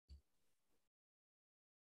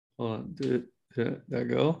Hold on. Did that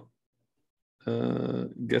go?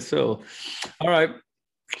 Guess so. All right.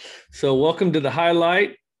 So welcome to the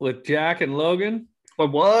highlight with Jack and Logan.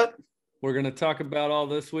 What? We're going to talk about all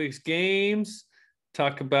this week's games,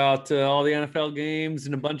 talk about all the NFL games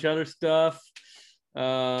and a bunch of other stuff.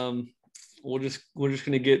 We're just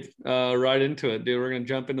going to get right into it, dude. We're going to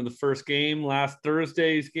jump into the first game, last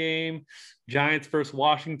Thursday's game. Giants versus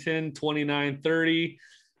Washington, 29-30.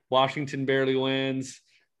 Washington barely wins.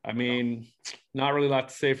 I mean, not really a lot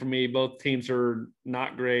to say for me. Both teams are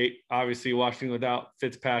not great. Obviously, Washington without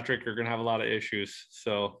Fitzpatrick are going to have a lot of issues.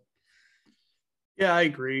 So, Yeah, I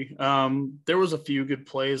agree. There was a few good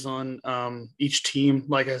plays on each team.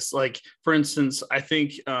 For instance, I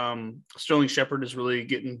think Sterling Shepard is really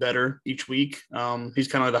getting better each week. He's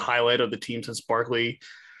kind of the highlight of the team since Barkley.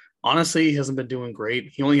 Honestly, he hasn't been doing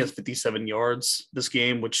great. He only has 57 yards this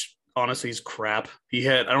game, which honestly is crap.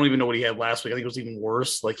 I don't even know what he had last week. I think it was even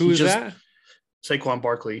worse. Who is that? Saquon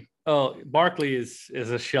Barkley. Oh, Barkley is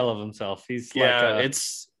a shell of himself. He's I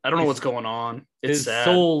don't know what's going on. It's his sad.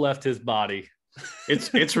 soul left his body.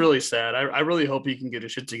 It's really sad. I really hope he can get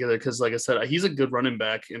his shit together because, like I said, he's a good running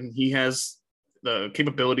back and he has the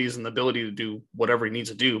capabilities and the ability to do whatever he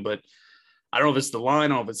needs to do. But I don't know if it's the line,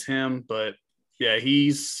 I don't know if it's him, but yeah, he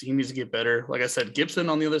needs to get better. Like I said, Gibson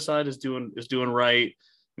on the other side is doing right.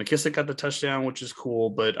 McKissick got the touchdown, which is cool,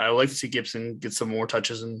 but I would like to see Gibson get some more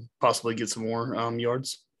touches and possibly get some more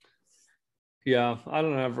yards. Yeah, I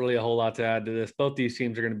don't have really a whole lot to add to this. Both these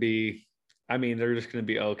teams are going to be, they're just going to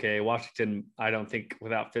be okay. Washington, I don't think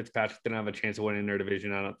without Fitzpatrick, they don't have a chance of winning their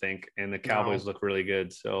division, I don't think. And the Cowboys look really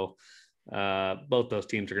good. So both those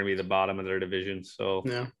teams are going to be the bottom of their division. So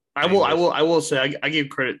yeah. I will say I gave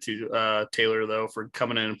credit to Taylor though for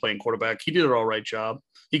coming in and playing quarterback. He did an all right job.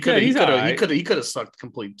 He could have sucked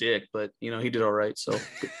complete dick, but he did all right. So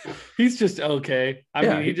he's just okay.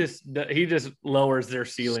 He just lowers their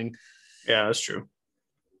ceiling. Yeah, that's true.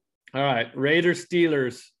 All right, Raiders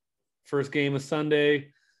Steelers, first game of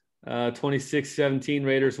Sunday, 26-17.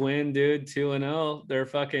 Raiders win, dude. 2-0. They're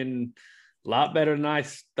fucking a lot better than I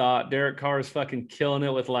thought. Derek Carr is fucking killing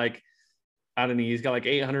it with I don't know, he's got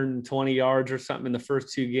 820 yards or something in the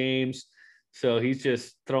first two games. So he's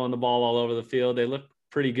just throwing the ball all over the field. They look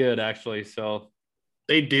pretty good, actually. So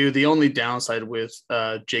they do. The only downside with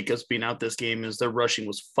Jacobs being out this game is their rushing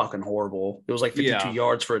was fucking horrible. It was 52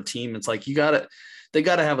 yards for a team. It's they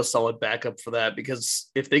got to have a solid backup for that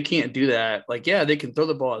because if they can't do that, they can throw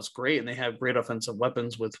the ball. It's great. And they have great offensive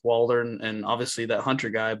weapons with Waller and obviously that Hunter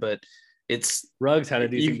guy, but Ruggs had a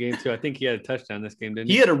decent game too. I think he had a touchdown this game, didn't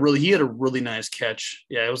he? He had a really nice catch.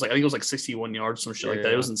 Yeah, I think it was 61 yards, some shit like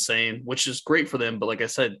that. It was insane, which is great for them. But like I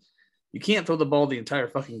said, you can't throw the ball the entire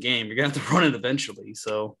fucking game. You're gonna have to run it eventually.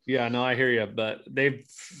 So yeah, no, I hear you. But they've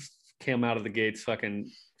came out of the gates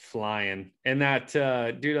fucking flying. And that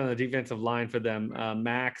dude on the defensive line for them,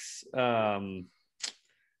 Max. God,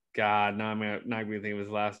 now I'm not gonna think of his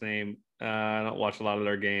last name. I don't watch a lot of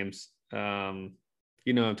their games.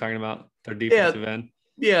 You know what I'm talking about? Their defensive end.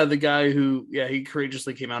 Yeah, the guy who, he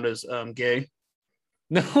courageously came out as gay.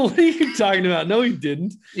 No, what are you talking about? No, he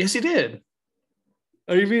didn't. Yes, he did.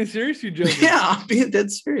 Are you being serious? You joking? Yeah, I'm being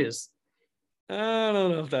dead serious. I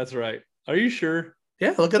don't know if that's right. Are you sure?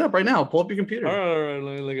 Yeah, look it up right now. Pull up your computer. All right.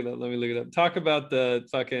 Let me look it up. Talk about the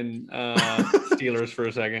fucking Steelers for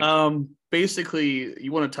a second. Basically,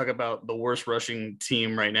 you want to talk about the worst rushing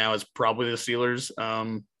team right now is probably the Steelers.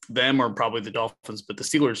 Them or probably the Dolphins, but the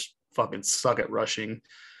Steelers fucking suck at rushing.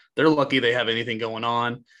 They're lucky they have anything going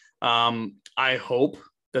on. I hope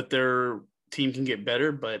that their team can get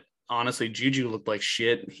better, but honestly, Juju looked like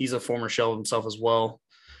shit. He's a former shell of himself as well.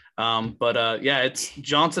 It's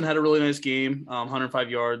Johnson had a really nice game, 105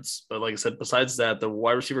 yards. But like I said, besides that, the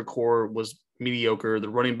wide receiver core was mediocre. The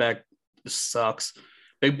running back sucks.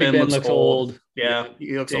 Big Ben looks old. Yeah,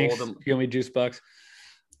 he looks old. You owe me juice bucks.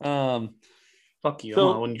 Fuck you.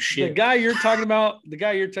 So when you shit. The guy you're talking about is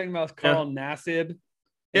Carl Nassib.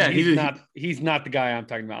 Yeah, he's not the guy I'm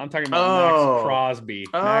talking about. I'm talking about Max Crosby.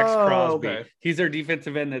 Max Crosby. Okay. He's their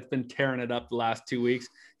defensive end that's been tearing it up the last 2 weeks.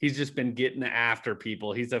 He's just been getting after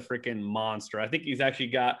people. He's a freaking monster. I think he's actually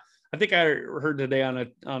got. I think I heard today on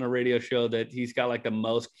a radio show that he's got the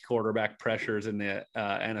most quarterback pressures in the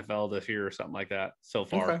NFL this year or something like that so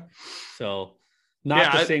far. Okay. So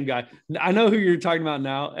not the same guy. I know who you're talking about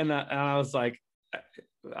now, and I was like,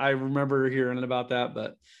 I remember hearing about that,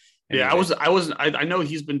 but. Anyway. Yeah, I know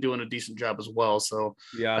he's been doing a decent job as well. So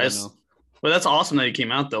yeah, I don't know. But that's awesome that he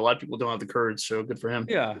came out though. A lot of people don't have the courage, so good for him.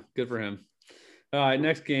 Yeah, good for him. All right,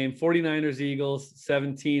 next game, 49ers Eagles,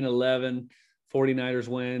 17-11. 49ers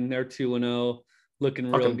win. They're 2-0. looking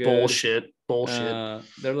Fucking real good. Bullshit.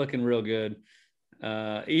 They're looking real good.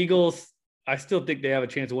 Eagles, I still think they have a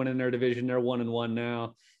chance of winning their division. They're 1-1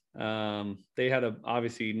 now. They had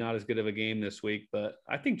obviously not as good of a game this week, but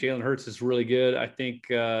I think Jalen Hurts is really good. I think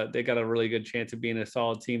they got a really good chance of being a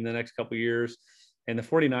solid team the next couple of years. And the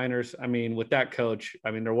 49ers, I mean, with that coach,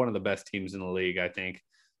 I mean, they're one of the best teams in the league, I think.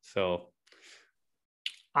 So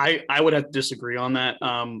I would have to disagree on that.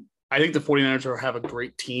 I think the 49ers have a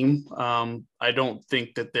great team. I don't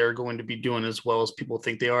think that they're going to be doing as well as people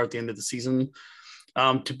think they are at the end of the season.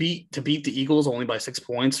 To beat the Eagles only by 6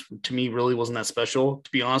 points, to me, really wasn't that special.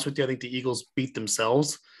 To be honest with you, I think the Eagles beat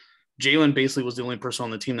themselves. Jalen basically was the only person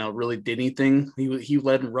on the team that really did anything. He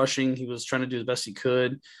led in rushing. He was trying to do the best he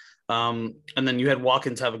could. And then you had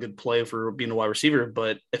Watkins have a good play for being a wide receiver.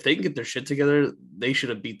 But if they can get their shit together, they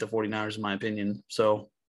should have beat the 49ers, in my opinion. So,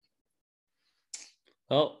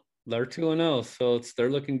 well, they're 2-0, so they're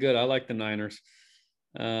looking good. I like the Niners.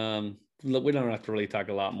 Look, we don't have to really talk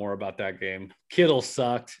a lot more about that game. Kittle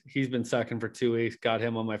sucked. He's been sucking for 2 weeks. Got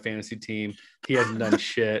him on my fantasy team. He hasn't done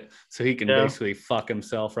shit, so he can basically fuck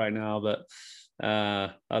himself right now. But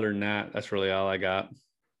other than that, that's really all I got.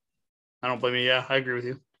 I don't blame you. Yeah, I agree with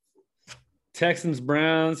you.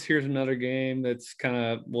 Texans-Browns. Here's another game that's kind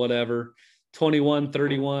of whatever.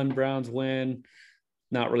 21-31, Browns win.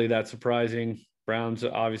 Not really that surprising. Browns,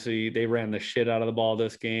 obviously, they ran the shit out of the ball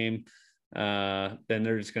this game. Then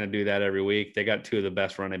they're just going to do that every week. They got two of the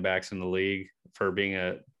best running backs in the league for being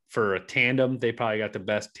a tandem. They probably got the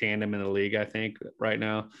best tandem in the league, I think, right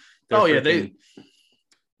now. Go ahead.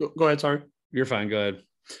 Sorry, you're fine. Go ahead.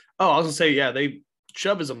 Oh, I was gonna say, yeah,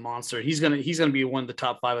 Chubb is a monster. He's gonna be one of the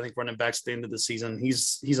top 5, I think, running backs at the end of the season.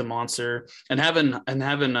 He's a monster, and having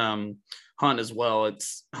Hunt as well.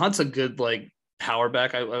 Hunt's a good power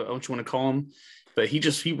back. I what you want to call him. But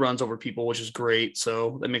he runs over people, which is great.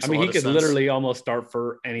 So that makes a lot of sense. He could literally almost start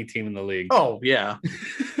for any team in the league. Oh, yeah.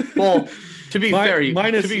 Well, to be fair,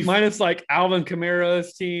 minus like Alvin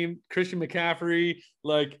Kamara's team, Christian McCaffrey,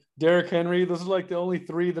 like Derrick Henry. Those are the only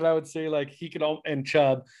 3 that I would say he could and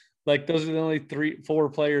Chubb. Those are the only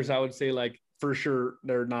 3-4 players I would say for sure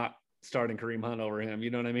they're not starting Kareem Hunt over him. You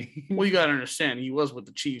know what I mean? Well, you got to understand he was with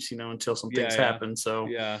the Chiefs, until some things happened. So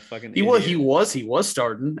fucking he was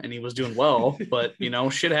starting and he was doing well, but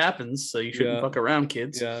shit happens. So you shouldn't fuck around,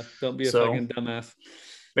 kids. Yeah. Don't be a fucking dumbass.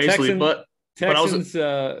 Basically, Texans,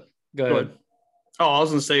 go ahead. Oh, I was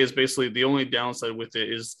going to say is basically the only downside with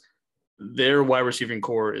it is their wide receiving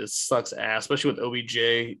core sucks ass, especially with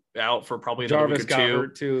OBJ out for probably another week or 2. Jarvis got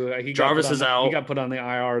hurt too. Jarvis is out. He got put on the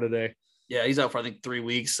IR today. Yeah, he's out for I think 3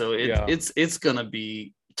 weeks, so it's gonna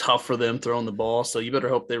be tough for them throwing the ball. So you better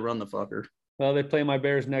hope they run the fucker. Well, they play my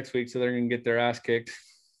Bears next week, so they're gonna get their ass kicked.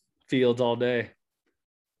 Fields all day.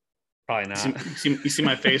 Probably not. You see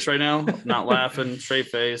my face right now? I'm not laughing, straight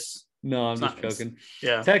face. No, I'm just joking.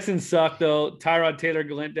 Yeah. Texans suck though. Tyrod Taylor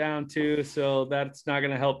went down too, so that's not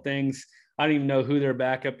gonna help things. I don't even know who their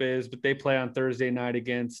backup is, but they play on Thursday night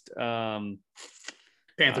against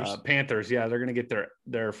Panthers. Yeah, they're gonna get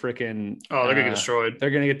their freaking. Oh, they're gonna get destroyed. They're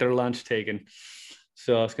gonna get their lunch taken,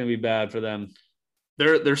 so it's gonna be bad for them.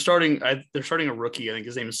 They're starting a rookie. I think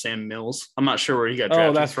his name is Sam Mills. I'm not sure where he got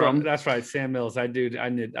drafted from. That's right, Sam Mills. I did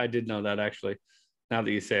know that actually. Now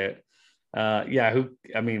that you say it,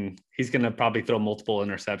 he's gonna probably throw multiple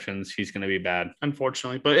interceptions. He's gonna be bad,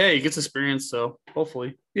 unfortunately. But hey, he gets experience, so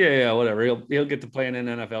hopefully. Yeah, whatever. He'll get to play in an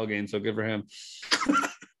NFL game, so good for him.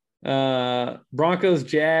 Broncos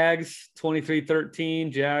Jags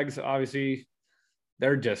 23-13. Jags, obviously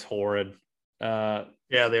they're just horrid.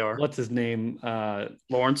 Yeah, they are. What's his name?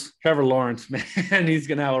 Lawrence. Trevor Lawrence, man. He's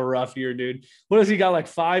gonna have a rough year, dude. What has he got,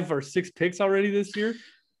 5 or 6 picks already this year?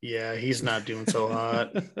 Yeah, he's not doing so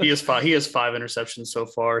hot. He has 5 interceptions so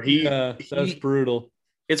far. That's brutal.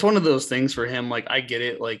 It's one of those things for him. I get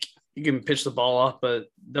it. You can pitch the ball off, but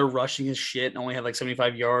they're rushing his shit and only have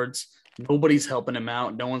 75 yards. Nobody's helping him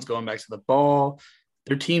out. No one's going back to the ball.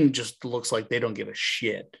 Their team just looks like they don't give a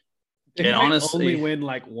shit. They might honestly only win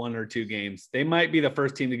 1 or 2 games. They might be the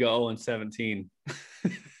first team to go 0-17.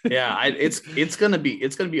 Yeah, it's gonna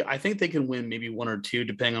be. I think they can win maybe 1 or 2,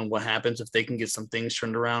 depending on what happens if they can get some things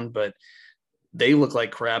turned around. But they look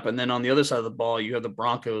like crap. And then on the other side of the ball, you have the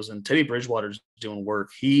Broncos, and Teddy Bridgewater's doing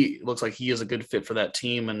work. He looks like he is a good fit for that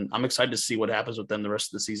team, and I'm excited to see what happens with them the rest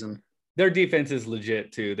of the season. Their defense is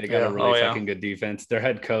legit too. They got a really fucking good defense. Their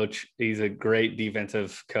head coach, he's a great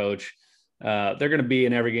defensive coach. They're going to be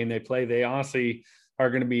in every game they play. They honestly are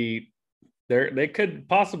going to be there. They could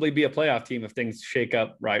possibly be a playoff team if things shake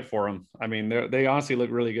up right for them. I mean, they honestly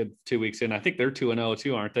look really good 2 weeks in. I think they're 2-0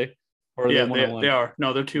 too, aren't they? Or yeah, they are.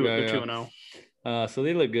 No, they're 2-0. So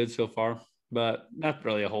they look good so far. but not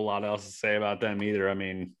really a whole lot else to say about them either. I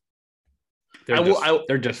mean,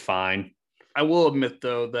 they're just fine. I will admit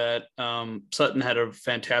though that Sutton had a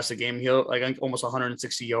fantastic game. He like almost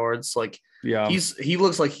 160 yards. Like he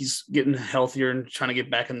looks like he's getting healthier and trying to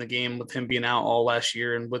get back in the game with him being out all last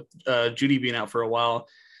year and with Judy being out for a while.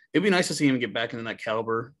 It'd be nice to see him get back into that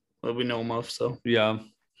caliber that we know him of. So yeah.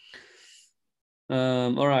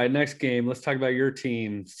 All right, next game. Let's talk about your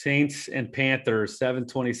team, Saints and Panthers.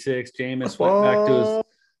 7-26. Jameis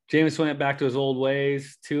went back to his old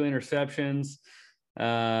ways. 2 interceptions.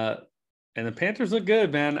 And the Panthers look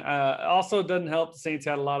good, man. Also, it doesn't help. The Saints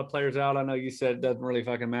had a lot of players out. I know you said it doesn't really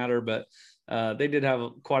fucking matter, but they did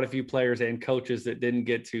have quite a few players and coaches that didn't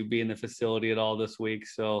get to be in the facility at all this week.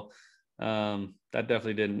 So that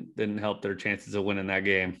definitely didn't help their chances of winning that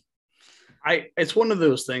game. It's one of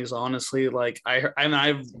those things, honestly. Like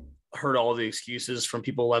I've heard all the excuses from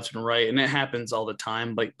people left and right, and it happens all the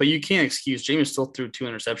time. But you can't excuse Jameis still threw 2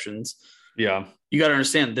 interceptions. Yeah. You got to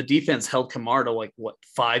understand the defense held Kamara to like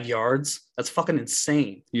 5 yards. That's fucking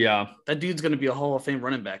insane. Yeah. That dude's going to be a Hall of Fame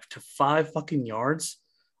running back to 5 fucking yards.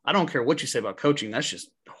 I don't care what you say about coaching. That's just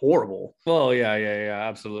horrible. Well, yeah.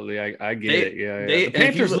 Absolutely. I get it. Yeah. The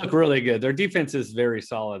Panthers look really good. Their defense is very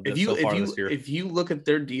solid. This year. If you look at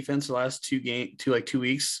their defense the last 2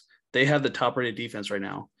 weeks, they have the top rated defense right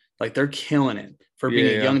now. Like they're killing it for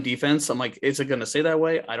being a young defense. I'm like, is it going to stay that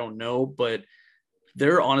way? I don't know, but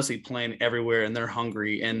they're honestly playing everywhere and they're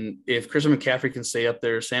hungry. And if Christian McCaffrey can stay up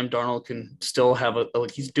there, Sam Darnold can still have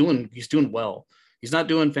he's doing well. He's not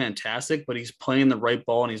doing fantastic, but he's playing the right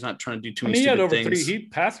ball and he's not trying to do too many stupid things. He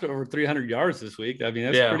passed over 300 yards this week. I mean,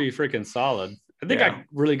 that's pretty freaking solid. They got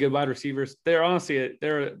really good wide receivers. They're honestly,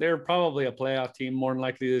 they're probably a playoff team more than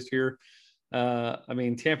likely this year. I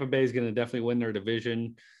mean, Tampa Bay is going to definitely win their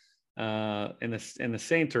division. And the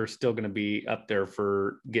Saints are still going to be up there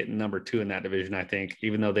for getting number 2 in that division, I think,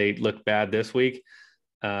 even though they look bad this week.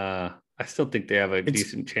 I still think they have a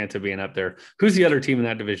decent chance of being up there. Who's the other team in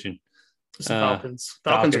that division? It's the Falcons.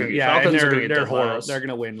 Falcons they're horrible. They're going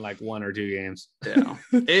to win like 1 or 2 games. Yeah.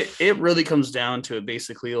 It really comes down to it.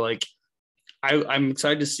 Basically, like I'm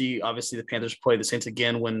excited to see, obviously, the Panthers play the Saints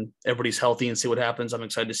again when everybody's healthy and see what happens. I'm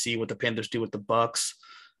excited to see what the Panthers do with the Bucks.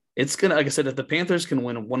 It's gonna, like I said, if the Panthers can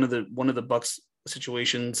win one of the Bucks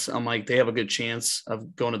situations, I'm like they have a good chance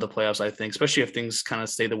of going to the playoffs. I think, especially if things kind of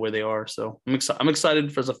stay the way they are. So I'm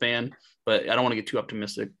excited as a fan, but I don't want to get too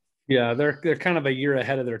optimistic. Yeah, they're kind of a year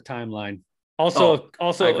ahead of their timeline. Also,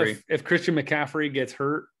 if Christian McCaffrey gets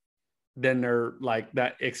hurt, then they're like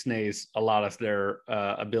that ixnays a lot of their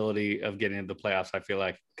ability of getting into the playoffs. I feel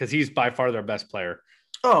like because he's by far their best player.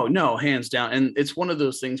 Oh, no, hands down. And it's one of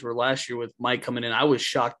those things where last year with Mike coming in, I was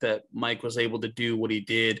shocked that Mike was able to do what he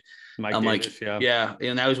did. Mike Davis, yeah.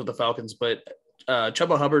 And now he's with the Falcons. But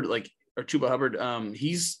Chuba Hubbard,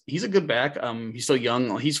 he's a good back. He's still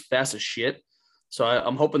young. He's fast as shit. So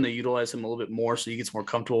I'm hoping they utilize him a little bit more so he gets more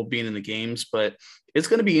comfortable being in the games. But it's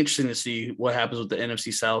going to be interesting to see what happens with the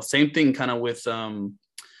NFC South. Same thing kind of with,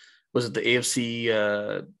 was it the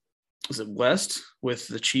AFC, was it West with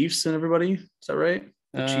the Chiefs and everybody? Is that right?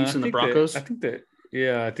 The Chiefs and the Broncos. I think they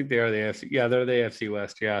are the AFC. Yeah, they're the AFC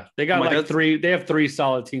West. Yeah, they got three. They have 3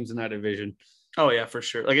 solid teams in that division. Oh yeah, for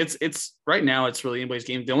sure. Like it's right now. It's really anybody's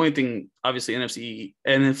game. The only thing, obviously,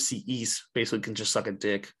 NFC East basically can just suck a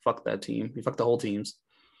dick. Fuck that team. You fuck the whole teams.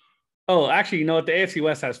 Oh, actually, you know what? The AFC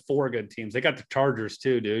West has 4 good teams. They got the Chargers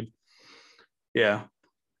too, dude. Yeah,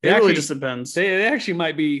 it really just depends. They actually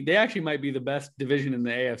might be the best division in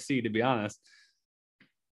the AFC, to be honest.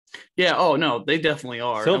 Yeah. Oh no, they definitely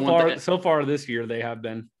are. So far this year, they have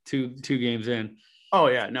been two games in. Oh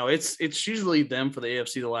yeah, no, it's usually them for the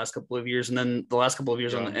AFC the last couple of years, and then the last couple of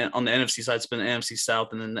years on the NFC side, it's been the NFC South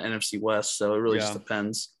and then the NFC West. So it really just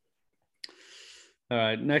depends. All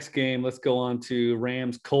right, next game. Let's go on to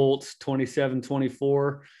Rams Colts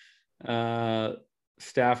 27-24.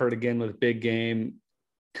 Stafford again with a big game.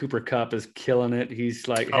 Cooper Kupp is killing it. He's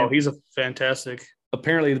like, he's a fantastic.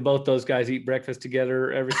 Apparently, both those guys eat breakfast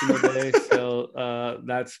together every single day. So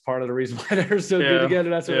that's part of the reason why they're so good together.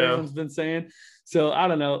 That's what everyone's been saying. So I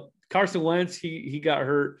don't know. Carson Wentz, he got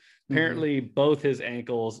hurt. Apparently, both his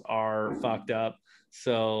ankles are fucked up.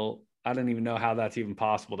 So I don't even know how that's even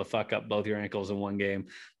possible to fuck up both your ankles in one game.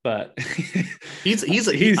 But he's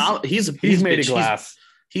made of glass.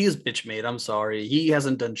 He is bitch made. I'm sorry. He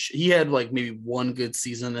hasn't done. He had like maybe one good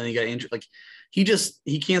season, and then he got injured. Like he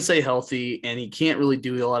can't stay healthy, and he can't really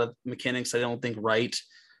do a lot of mechanics. I don't think right.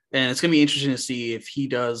 And it's gonna be interesting to see if he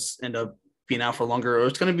does end up being out for longer, or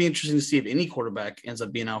it's going to be interesting to see if any quarterback ends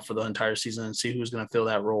up being out for the entire season and see who's going to fill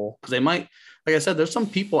that role. Because they might, like I said, there's some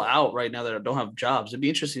people out right now that don't have jobs. It'd be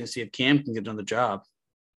interesting to see if Cam can get another job.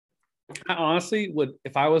 I honestly would,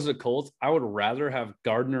 if I was the Colts, I would rather have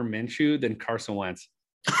Gardner Minshew than Carson Wentz.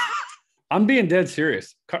 I'm being dead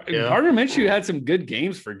serious. Gardner Minshew had some good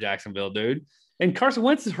games for Jacksonville, dude. And Carson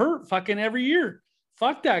Wentz is hurt fucking every year.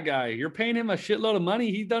 Fuck that guy. You're paying him a shitload of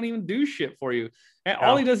money. He don't even do shit for you. And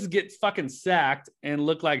all he does is get fucking sacked and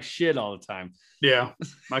look like shit all the time. Yeah,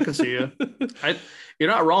 I can see you. You're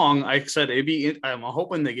not wrong. I said I'm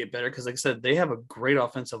hoping they get better because, like I said, they have a great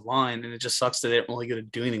offensive line, and it just sucks that they don't really get to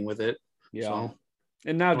do anything with it. Yeah. So,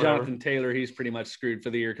 and now Jonathan Taylor, he's pretty much screwed for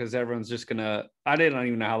the year because everyone's just gonna. I don't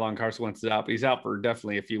even know how long Carson Wentz is out, but he's out for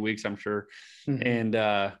definitely a few weeks, I'm sure. Mm-hmm.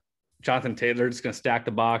 And Jonathan Taylor is going to stack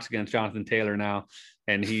the box against Jonathan Taylor now,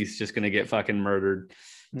 and he's just going to get fucking murdered.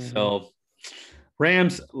 Mm-hmm. So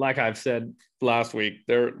Rams, like I've said last week,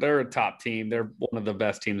 they're a top team. They're one of the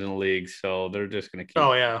best teams in the league, so they're just going to keep.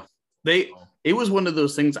 Oh yeah, it was one of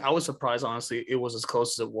those things. I was surprised, honestly, it was as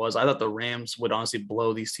close as it was. I thought the Rams would honestly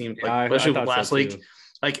blow these teams, especially with last week.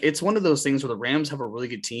 Like it's one of those things where the Rams have a really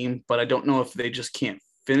good team, but I don't know if they just can't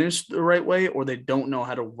finish the right way or they don't know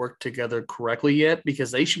how to work together correctly yet,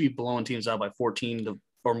 because they should be blowing teams out by 14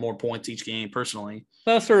 or more points each game personally.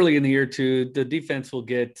 That's early in the year too. The defense will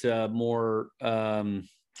get more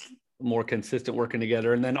consistent working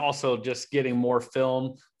together, and then also just getting more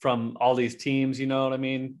film from all these teams, you know what I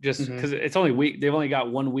mean? Just because it's only week, they've only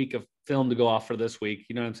got 1 week of film to go off for this week,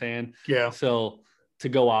 you know what I'm saying? Yeah. So to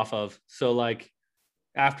go off of. So like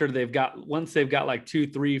after once they've got like 2,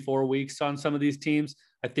 3, 4 weeks on some of these teams,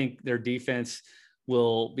 I think their defense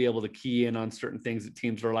will be able to key in on certain things that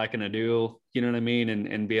teams are liking to do, you know what I mean?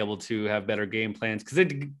 And be able to have better game plans because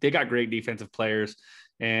they got great defensive players,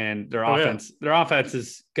 and their offense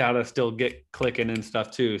has got to still get clicking and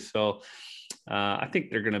stuff too. So I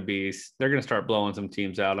think they're going to start blowing some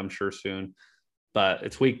teams out, I'm sure soon, but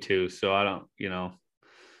it's week 2. So I don't,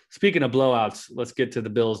 speaking of blowouts, let's get to the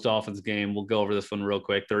Bills-Dolphins game. We'll go over this one real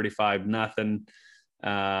quick. 35-0.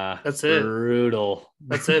 That's it. Brutal.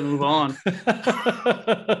 That's it. Move on.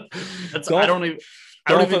 I don't even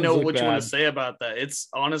know what you want to say about that. It's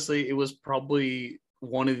honestly, it was probably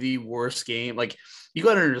one of the worst games. Like, you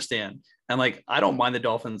got to understand. And like, I don't mind the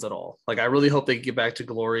Dolphins at all. Like, I really hope they get back to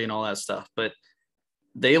glory and all that stuff. But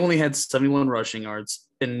they only had 71 rushing yards,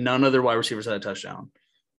 and none of their wide receivers had a touchdown.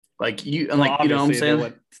 Like you, and like, you know what I'm saying?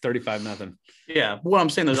 It's 35-0. Yeah. What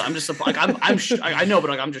I'm saying is I'm just like, I know,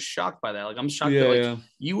 but like, I'm just shocked by that. Like, I'm shocked that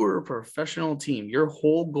you were a professional team. Your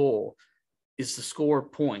whole goal is to score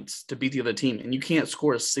points to beat the other team, and you can't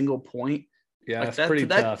score a single point. Yeah. Like that's pretty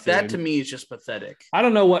tough. That to me is just pathetic. I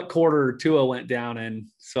don't know what quarter Tua went down in,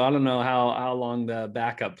 so I don't know how long the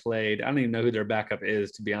backup played. I don't even know who their backup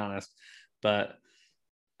is, to be honest, but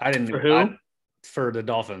I didn't. For who? For the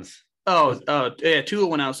Dolphins. Oh, yeah. Tua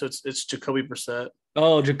went out, so it's Jacoby Brissett.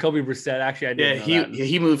 Oh, Jacoby Brissett. Actually, I didn't know that.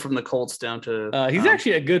 He moved from the Colts down to. He's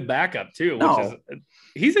actually a good backup too.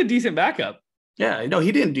 He's a decent backup. Yeah, no,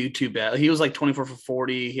 he didn't do too bad. He was like 24 for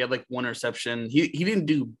 40. He had like 1 interception. He didn't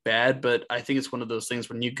do bad, but I think it's one of those things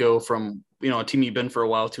when you go from a team you've been for a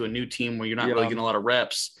while to a new team where you're not really getting a lot of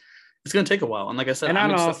reps. It's going to take a while. And like I said,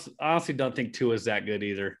 I honestly don't think Tua is that good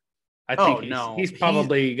either. I think he's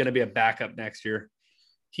probably going to be a backup next year.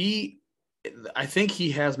 I think he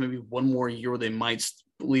has maybe 1 more year where they might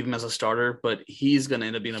leave him as a starter, but he's going to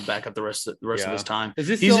end up being a backup the rest of his time. Is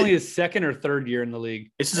this only his second or third year in the league?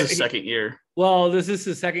 This is his second year. Well, this is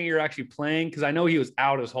his second year actually playing, because I know he was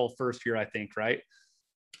out his whole first year, I think, right?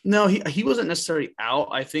 No, he wasn't necessarily out.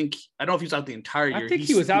 I don't know if he was out the entire year. I think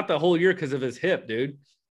he was out the whole year because of his hip, dude.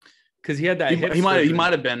 Because he had that hip. He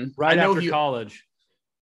might have been right after college.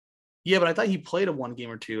 Yeah, but I thought he played a 1 game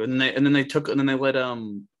or 2, and then they let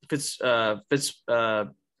Fitzpatrick,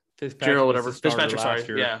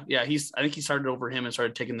 sorry. Yeah. I think he started over him and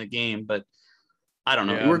started taking the game, but I don't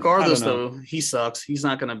know. Yeah, regardless, though, he sucks. He's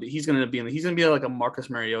going to be like a Marcus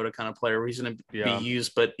Mariota kind of player where he's going to be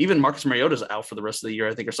used, but even Marcus Mariota's out for the rest of the year,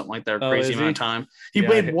 I think, or something like that. Crazy amount of time. He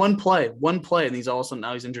played one play, and he's all of a sudden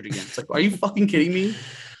now he's injured again. It's like, are you fucking kidding me?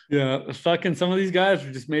 Yeah, fucking some of these guys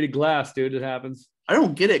are just made of glass, dude. It happens. I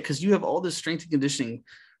don't get it, because you have all this strength and conditioning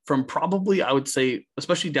from probably, I would say,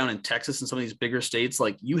 especially down in Texas and some of these bigger states,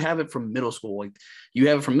 like you have it from middle school. Like you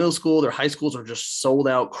have it from middle school. Their high schools are just sold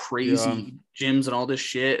out crazy gyms and all this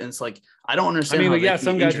shit. And it's like, I don't understand. I mean,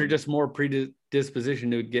 some guys are just more predisposition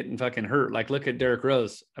to getting fucking hurt. Like look at Derrick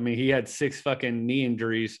Rose. I mean, he had 6 fucking knee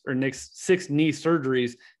injuries or 6 knee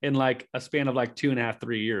surgeries in like a span of like 2.5,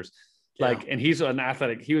 3 years. Like, and he's an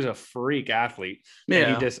athletic. He was a freak athlete.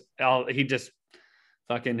 Yeah. And he just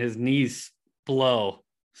fucking his knees blow.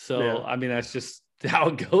 So I mean, that's just how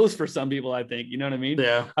it goes for some people. I think, you know what I mean?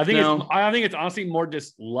 Yeah. I think it's honestly more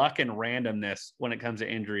just luck and randomness when it comes to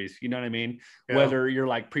injuries. You know what I mean? Yeah. Whether you're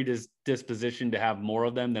like predispositioned to have more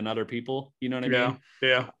of them than other people. You know what I mean?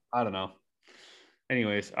 Yeah. I don't know.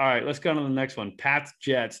 Anyways, all right, let's go on to the next one. Pats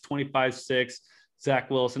Jets 25-6.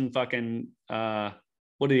 Zach Wilson fucking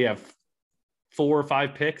what do you have? 4 or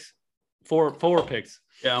 5 picks? Four picks.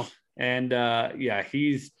 Yeah. And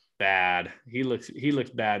he's bad. He looks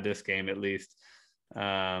bad this game at least.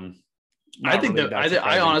 I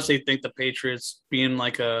honestly think the Patriots, being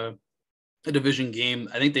like a division game,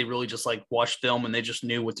 I think they really just like watched film and they just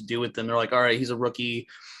knew what to do with them. They're like, all right, he's a rookie.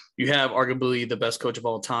 You have arguably the best coach of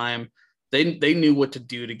all time. They knew what to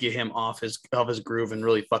do to get him off his groove and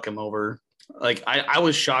really fuck him over. Like I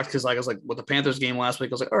was shocked because like I was like with the Panthers game last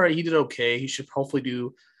week, I was like, all right, he did okay. He should hopefully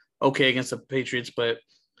do okay against the Patriots, but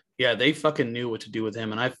yeah, they fucking knew what to do with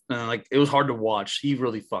him, and like it was hard to watch. He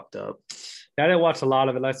really fucked up. I didn't watch a lot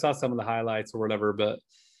of it. I saw some of the highlights or whatever, but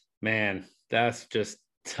man, that's just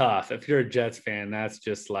tough. If you're a Jets fan, that's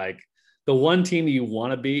just like the one team you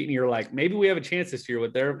want to beat, and you're like, maybe we have a chance this year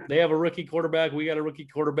with they have a rookie quarterback. We got a rookie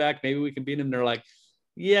quarterback. Maybe we can beat them. They're like,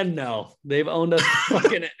 yeah, no, they've owned us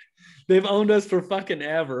fucking. They've owned us for fucking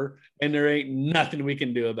ever, and there ain't nothing we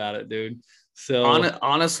can do about it, dude. So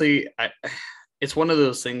honestly, it's one of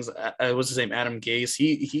those things. What's his name? Adam Gase.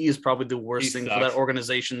 He is probably the worst thing for that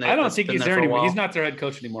organization. I don't think he's there anymore. He's not their head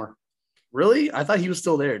coach anymore. Really? I thought he was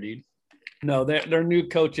still there, dude. No, their new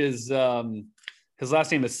coach is his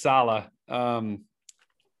last name is Saleh. I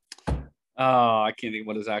can't think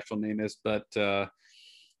what his actual name is, but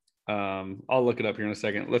I'll look it up here in a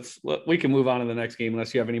second. We can move on to the next game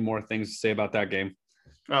unless you have any more things to say about that game.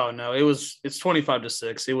 Oh no, it's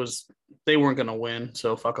 25-6. They weren't gonna win,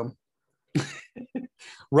 so fuck them.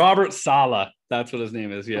 Robert Saleh, that's what his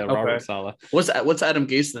name is. Yeah, okay. Robert Saleh. What's Adam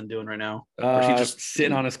Gase then doing right now? Is he just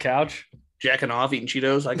sitting on his couch, jacking off, eating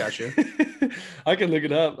Cheetos? I got you. I can look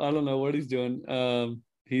it up. I don't know what he's doing.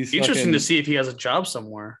 He's interesting to see if he has a job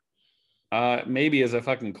somewhere. Maybe as a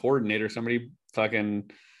fucking coordinator. Somebody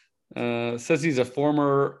fucking says he's a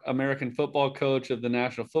former American football coach of the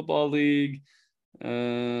National Football League.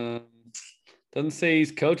 Doesn't say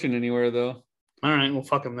he's coaching anywhere though. All right, well,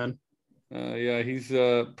 fuck him then. Yeah, he's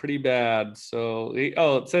pretty bad. So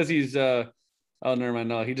it says he's never mind.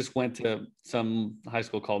 No, he just went to some high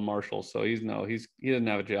school called Marshall. So he doesn't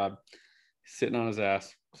have a job. He's sitting on his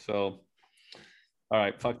ass. So all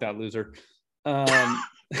right, fuck that loser.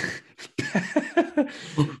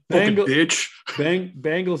 Bitch.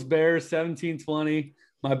 Bengals Bears 17-20.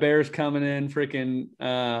 My Bears coming in freaking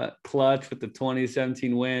clutch with the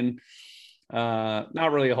 2017 win.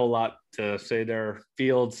 Not really a whole lot to say there.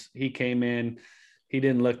 Fields, he came in, he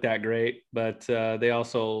didn't look that great, but they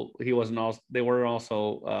were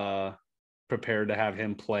also prepared to have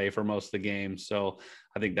him play for most of the game. So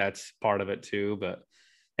I think that's part of it too.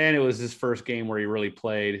 And it was his first game where he really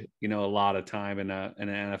played, a lot of time in an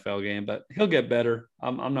NFL game, but he'll get better.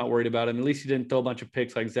 I'm not worried about him. At least he didn't throw a bunch of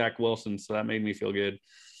picks like Zach Wilson. So that made me feel good.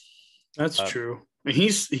 That's true.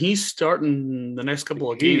 He's starting the next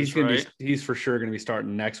couple of games, right? He's for sure going to be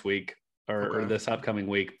starting next week or this upcoming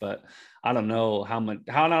week, but I don't know how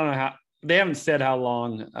they haven't said how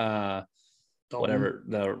long whatever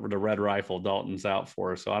the Red Rifle Dalton's out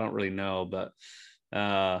for, so I don't really know. But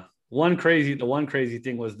the one crazy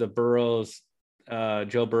thing was the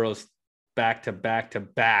Joe Burrow's back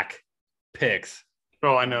picks.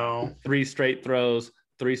 Oh, I know. 3 straight throws,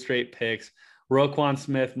 3 straight picks. Roquan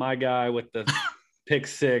Smith, my guy with the pick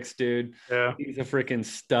 6, dude. Yeah. He's a freaking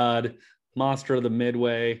stud, monster of the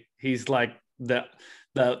midway. He's like the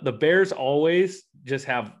Bears always just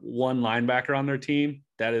have one linebacker on their team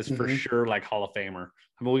that is for sure like Hall of Famer.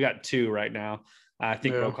 I mean, we got 2 right now. I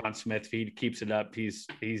think Roquan Smith, if he keeps it up, he's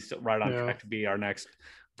right on track to be our next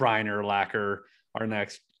Brian Urlacher, our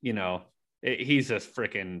next, he's a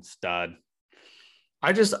freaking stud.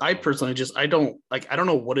 I personally I don't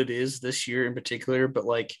know what it is this year in particular, but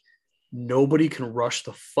like nobody can rush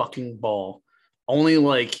the fucking ball. Only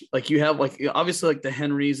like you have obviously like the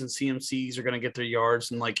Henrys and CMCs are going to get their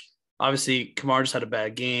yards. And like, obviously Kamara just had a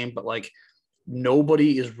bad game, but like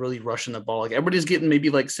nobody is really rushing the ball. Like everybody's getting maybe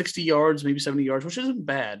like 60 yards, maybe 70 yards, which isn't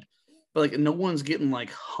bad. But like no one's getting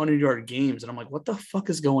like 100-yard games. And I'm like, what the fuck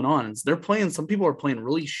is going on? And some people are playing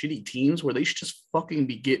really shitty teams where they should just fucking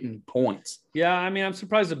be getting points. Yeah, I mean, I'm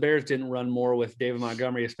surprised the Bears didn't run more with David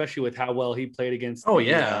Montgomery, especially with how well he played against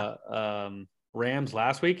Rams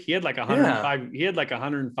last week. He had like 105. He had like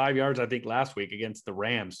 105 yards, I think, last week against the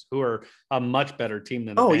Rams, who are a much better team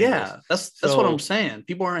than the Bengals. Yeah, that's what I'm saying.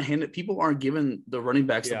 People aren't giving the running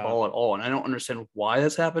backs the ball at all, and I don't understand why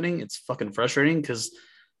that's happening. It's fucking frustrating because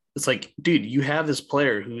it's like, dude, you have this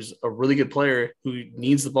player who's a really good player who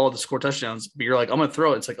needs the ball to score touchdowns, but you're like, I'm gonna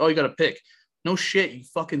throw it. It's like, oh, you got to pick. No shit, you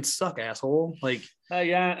fucking suck, asshole. Like,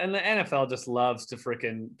 yeah, and the NFL just loves to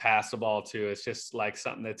freaking pass the ball too. It's just like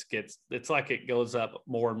something it's like it goes up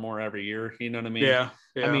more and more every year. You know what I mean? Yeah.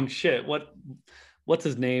 I mean, shit. What's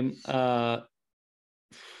his name? Josh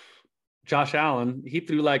Allen. He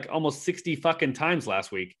threw like almost 60 fucking times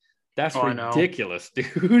last week. That's ridiculous,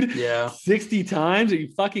 dude. Yeah. 60 times? Are you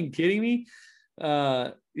fucking kidding me?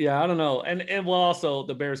 Yeah, I don't know. And well, also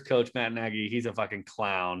the Bears coach, Matt Nagy, he's a fucking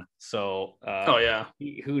clown. So,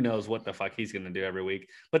 who knows what the fuck he's going to do every week.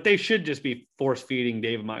 But they should just be force feeding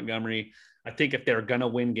David Montgomery. I think if they're going to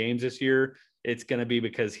win games this year, it's going to be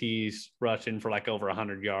because he's rushing for like over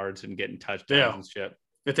 100 yards and getting touchdowns and shit.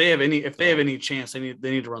 If they have any chance, they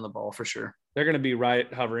need to run the ball for sure. They're going to be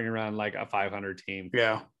hovering around like a 500 team.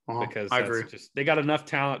 Yeah. Because I agree. They got enough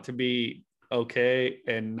talent to be okay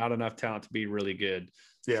and not enough talent to be really good.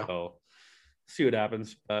 Yeah. So see what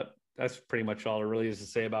happens. But that's pretty much all there really is to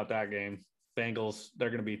say about that game. Bengals, they're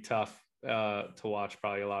going to be tough to watch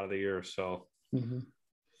probably a lot of the year. So, All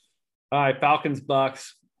right, Falcons,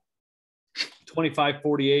 Bucks,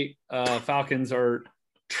 25-48. Falcons are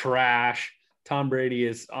trash. Tom Brady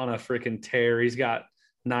is on a freaking tear. He's got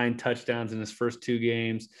 9 touchdowns in his first 2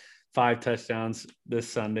 games, 5 touchdowns this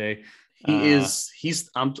Sunday.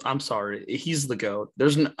 I'm sorry. He's the GOAT.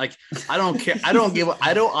 There's I don't care. I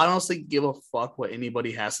don't honestly give a fuck what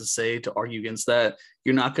anybody has to say to argue against that.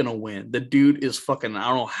 You're not going to win. The dude is fucking, I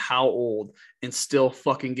don't know how old and still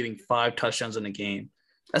fucking getting 5 touchdowns in a game.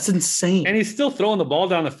 That's insane. And he's still throwing the ball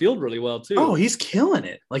down the field really well too. Oh, he's killing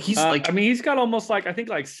it. Like he's I mean, he's got almost like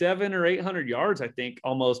 700 or 800 yards, I think,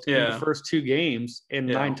 almost in the first 2 games and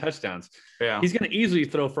 9 touchdowns. Yeah. He's going to easily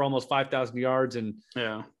throw for almost 5,000 yards and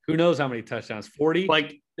who knows how many touchdowns? 40?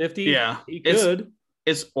 Like 50? Yeah. He could.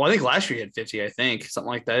 I think last year he had 50, I think. Something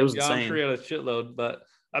like that. It was insane. I'm sure he had a shitload, but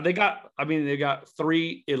they got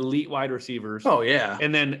 3 elite wide receivers. Oh, yeah.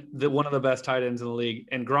 And then one of the best tight ends in the league.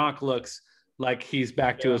 And Gronk looks like he's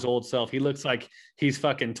back to his old self. He looks like he's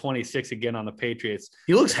fucking 26 again on the Patriots.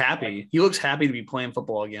 He looks happy. He looks happy to be playing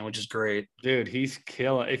football again, which is great. Dude, he's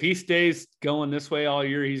killing. If he stays going this way all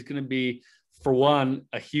year, he's going to be, for one,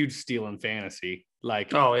 a huge steal in fantasy.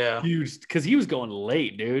 Like, huge, because he was going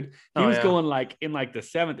late, dude. He was going like in like the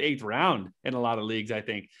 7th, 8th round in a lot of leagues, I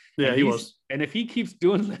think. Yeah, he was. And if he keeps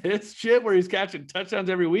doing this shit where he's catching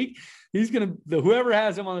touchdowns every week, he's going to, whoever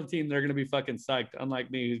has him on the team, they're going to be fucking psyched.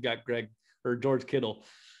 Unlike me, who's got George Kittle.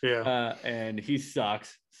 Yeah. And he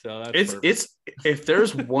sucks. So that's it's if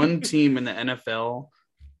there's one team in the NFL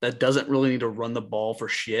that doesn't really need to run the ball for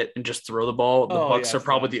shit and just throw the ball, the Bucks are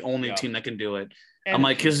probably the only team that can do it. And I'm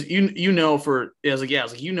like, because for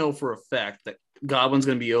a fact that Godwin's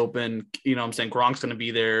going to be open. You know what I'm saying? Gronk's going to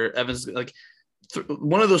be there. Evans, like,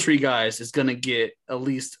 one of those 3 guys is going to get at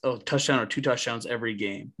least a touchdown or 2 touchdowns every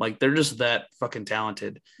game. Like, they're just that fucking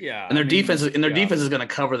talented. Yeah. And their defense is going to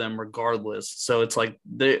cover them regardless. So it's like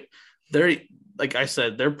they're like I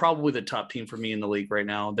said, they're probably the top team for me in the league right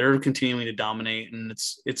now. They're continuing to dominate, and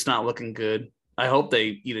it's not looking good. I hope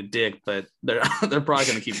they eat a dick, but they're probably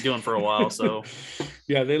going to keep doing for a while. So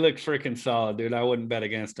yeah, they look freaking solid, dude. I wouldn't bet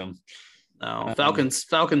against them. No,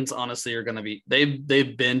 Falcons honestly are going to be,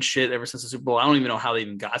 they've been shit ever since the Super Bowl. I don't even know how they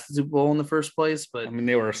even got to the Super Bowl in the first place, but I mean,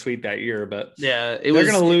 they were sweet that year, but yeah, they're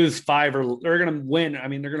going to lose 5 or they're going to win. I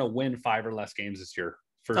mean, they're going to win 5 or less games this year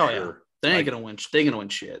for sure. Yeah. They ain't going to win. They're going to win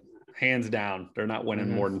shit. Hands down. They're not winning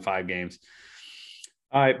more than 5 games.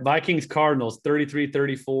 All right. Vikings Cardinals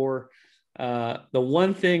 33-34. The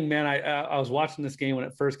one thing, man, I was watching this game when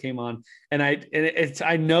it first came on, and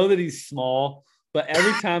I know that he's small, but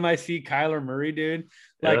every time I see Kyler Murray, dude,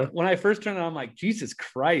 like when I first turned on, I'm like, Jesus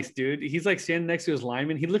Christ, dude. He's like standing next to his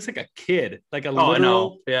lineman. He looks like a kid, like a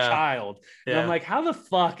literal child. And I'm like, how the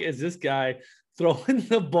fuck is this guy throwing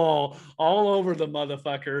the ball all over the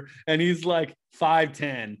motherfucker? And he's like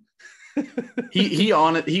 5'10". he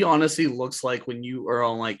honestly looks like when you are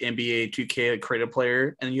on like NBA 2K, like create a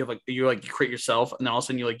player, and you create yourself, and then all of a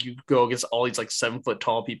sudden you go against all these like 7 foot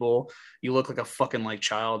tall people. You look like a fucking like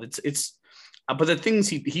child. It's but the thing is,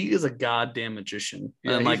 he is a goddamn magician.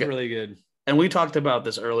 Yeah, and he's really good. And we talked about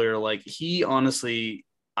this earlier. Like, he honestly,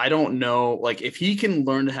 I don't know, like, if he can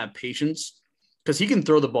learn to have patience, because he can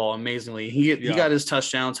throw the ball amazingly. He got his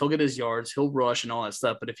touchdowns. He'll get his yards. He'll rush and all that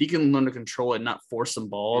stuff. But if he can learn to control it and not force some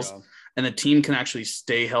balls, and the team can actually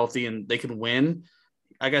stay healthy and they can win,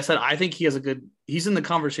 like I said, I think he's in the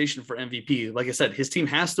conversation for MVP. Like I said, his team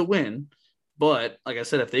has to win, but like I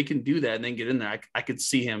said, if they can do that and then get in there, I could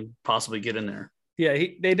see him possibly get in there. Yeah,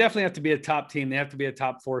 they definitely have to be a top team. They have to be a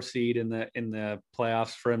top 4 seed in the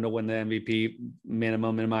playoffs for him to win the MVP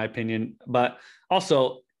minimum, in my opinion. But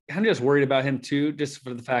also, I'm just worried about him too, just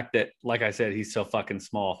for the fact that, like I said, he's so fucking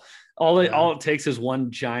small. All it takes is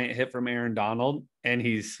one giant hit from Aaron Donald, and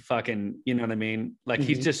he's fucking, you know what I mean? Like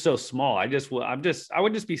he's just so small. I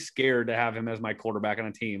would just be scared to have him as my quarterback on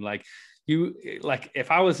a team. Like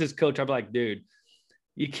if I was his coach, I'd be like, dude,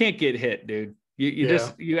 you can't get hit, dude.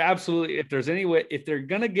 You absolutely, if there's any way, if they're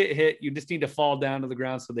going to get hit, you just need to fall down to the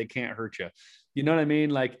ground so they can't hurt you. You know what I mean?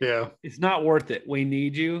 Like, it's not worth it. We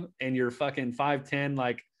need you. And you're fucking 5'10",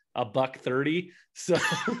 like $130. So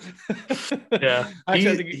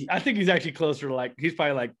actually, I think he's actually closer to he's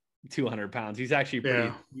probably like 200 pounds. He's actually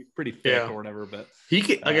pretty thick or whatever, but he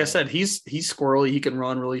can, like I said, he's squirrely. He can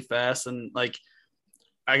run really fast. And like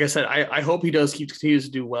I said, I hope he continues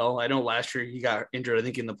to do well. I know last year he got injured, I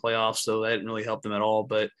think, in the playoffs, so that didn't really help them at all.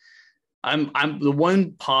 But I'm the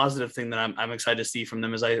one positive thing that I'm excited to see from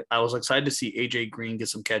them is I was excited to see AJ Green get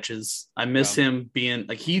some catches. I miss him being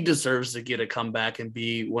like, he deserves to get a comeback and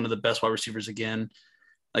be one of the best wide receivers again.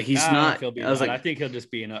 Like he's not. I think he'll just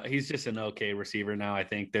be he's just an okay receiver now. I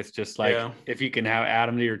think that's just like if you can have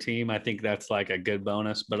Adam to your team, I think that's like a good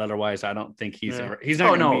bonus. But otherwise, I don't think he's not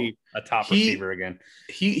going to be a top receiver again.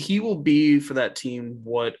 He will be for that team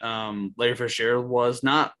what Larry Fitzgerald was,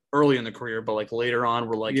 not early in the career, but like later on.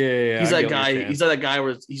 We're like he's that guy. He's that guy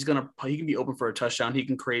where he can be open for a touchdown. He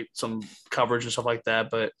can create some coverage and stuff like that.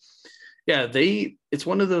 But yeah, it's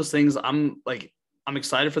one of those things. I'm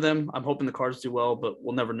excited for them. I'm hoping the Cards do well, but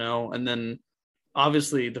we'll never know. And then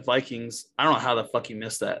obviously the Vikings, I don't know how the fuck you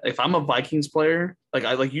missed that. If I'm a Vikings player,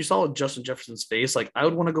 like you saw Justin Jefferson's face, like I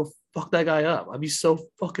would want to go fuck that guy up. I'd be so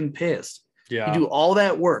fucking pissed. Yeah. You do all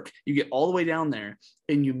that work, you get all the way down there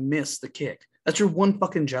and you miss the kick. That's your one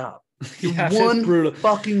fucking job. One brutal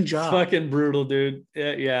fucking job. It's fucking brutal, dude.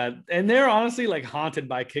 Yeah. And they're honestly like haunted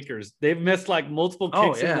by kickers. They've missed like multiple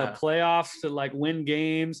kicks in the playoffs to like win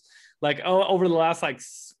games. Like, over the last like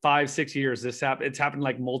 5-6 years, it's happened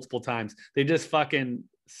like multiple times. They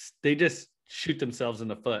just shoot themselves in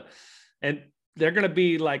the foot, and they're going to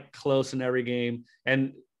be like close in every game.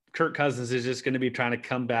 And Kirk Cousins is just going to be trying to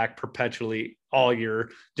come back perpetually all year.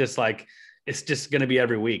 Just like, it's just going to be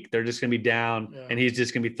every week. They're just going to be down and he's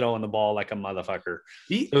just going to be throwing the ball like a motherfucker.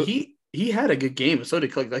 He had a good game. So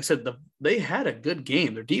did, like I said, they had a good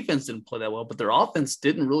game. Their defense didn't play that well, but their offense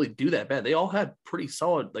didn't really do that bad. They all had pretty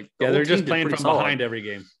solid. Like they're just playing from behind every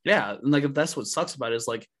game. Yeah, and like if that's what sucks about it is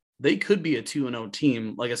like they could be a 2-0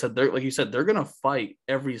 team. Like I said, they're gonna fight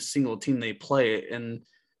every single team they play, and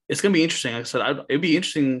it's gonna be interesting. Like I said, it'd be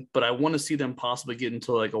interesting, but I want to see them possibly get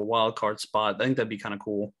into like a wild card spot. I think that'd be kind of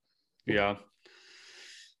cool. Yeah,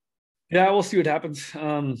 we'll see what happens.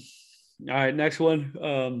 All right, next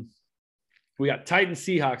one. We got Titans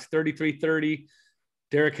Seahawks 33-30.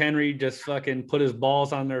 Derrick Henry just fucking put his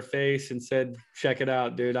balls on their face and said, check it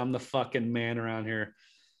out, dude. I'm the fucking man around here.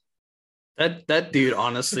 That dude,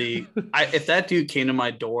 honestly, if that dude came to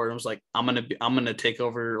my door and was like, I'm gonna take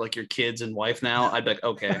over like your kids and wife now, I'd be like,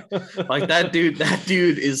 okay. Like that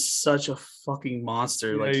dude is such a fucking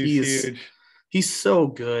monster. Like he's huge. He's so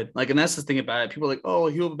good. Like, and that's the thing about it. People are like, oh,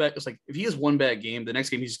 he'll be back. It's like, if he has one bad game, the next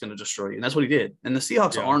game he's just going to destroy you. And that's what he did. And the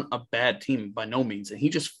Seahawks aren't a bad team by no means. And he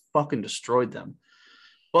just fucking destroyed them.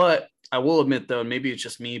 But I will admit, though, maybe it's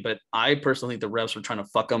just me, but I personally think the refs were trying to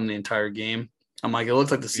fuck them the entire game. I'm like, it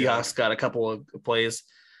looks like the Seahawks got a couple of plays.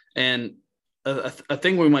 And a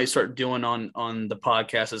thing we might start doing on the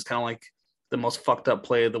podcast is kind of like the most fucked up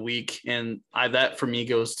play of the week. And that for me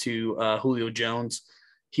goes to Julio Jones.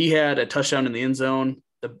 He had a touchdown in the end zone.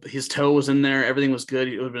 His toe was in there. Everything was good.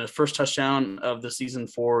 It would have been his first touchdown of the season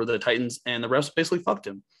for the Titans, and the refs basically fucked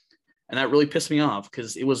him. And that really pissed me off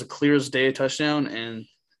because it was a clear as day touchdown, and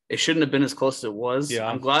it shouldn't have been as close as it was. Yeah.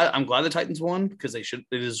 I'm glad the Titans won because they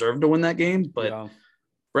deserved to win that game. But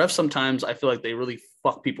refs sometimes I feel like they really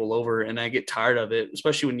fuck people over, and I get tired of it,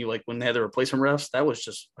 especially when they had the replacement refs. That was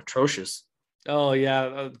just atrocious. Oh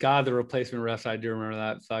yeah, God, the replacement refs. I do remember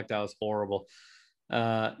that. Fuck, that was horrible.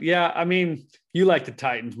 I mean, you like the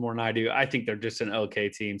Titans more than I do. I think they're just an okay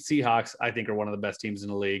team. Seahawks, I think, are one of the best teams in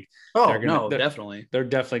the league. Definitely. They're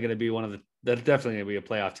definitely going to be they're definitely going to be a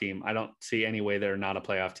playoff team. I don't see any way they're not a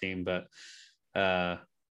playoff team, but I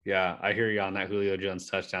hear you on that Julio Jones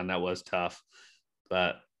touchdown. That was tough,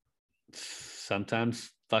 but sometimes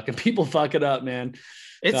fucking people fuck it up, man.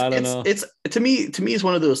 It's to me it's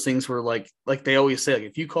one of those things where like they always say, like,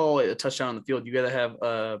 if you call a touchdown on the field, you got to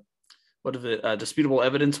have what is it, disputable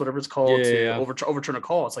evidence, whatever it's called, to overturn a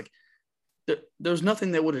call. It's like there's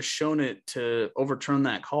nothing that would have shown it to overturn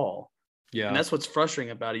that call. Yeah, and that's what's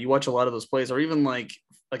frustrating about it. You watch a lot of those plays, or even like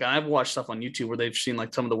I've watched stuff on YouTube where they've seen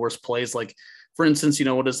like some of the worst plays. Like, for instance,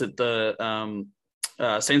 what is it? The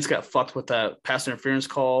Saints got fucked with that pass interference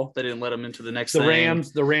call. They didn't let them into the next the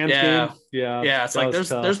Rams game. Yeah. It's like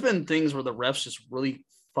there's been things where the refs just really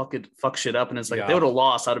fuck shit up, and it's like if they would have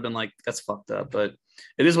lost, I'd have been like, that's fucked up. But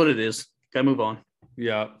it is what it is. Gotta move on.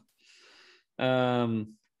 Yeah. All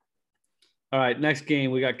right, next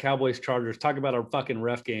game we got Cowboys Chargers. Talk about our fucking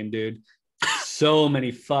ref game, dude. So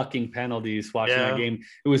many fucking penalties watching that game.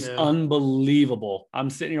 It was unbelievable. I'm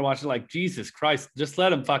sitting here watching like, Jesus Christ, just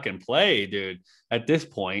let him fucking play, dude. At this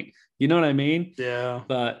point, you know what I mean? Yeah.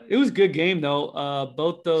 But it was a good game though.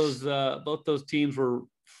 Both those teams were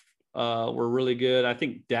really good. I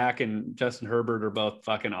think Dak and Justin Herbert are both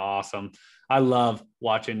fucking awesome. I love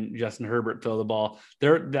watching Justin Herbert throw the ball.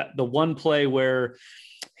 The one play where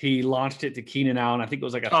he launched it to Keenan Allen, I think it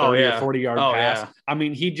was like a 30 or 40-yard pass. Yeah. I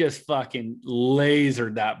mean, he just fucking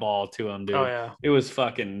lasered that ball to him, dude. It was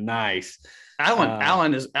fucking nice.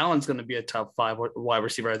 Allen's going to be a top 5 wide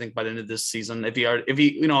receiver, I think, by the end of this season. If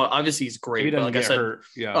he obviously he's great. If he doesn't get hurt.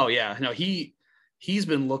 Yeah. Oh yeah. No, he's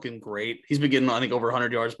been looking great. He's been getting, I think, over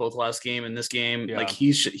 100 yards both last game and this game. Yeah. Like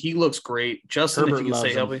he looks great. Justin, Herbert, if you can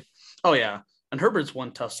stay healthy. Oh yeah. And Herbert's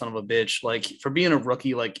one tough son of a bitch. Like, for being a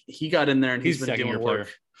rookie, like, he got in there and he's been doing work.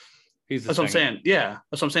 That's what I'm saying. Yeah,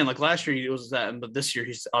 that's what I'm saying. Like, last year he was that, but this year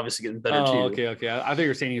he's obviously getting better too. Okay. I thought you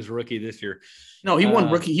were saying he was rookie this year. No, he won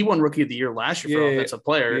rookie. He won rookie of the year last year for offensive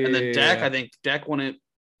player, and then Dak. I think Dak won it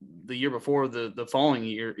the year before the following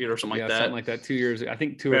year or something like that. Something like that. 2 years. I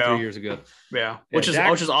think 2 or 3 years ago. Yeah, which is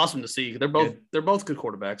awesome to see. They're both good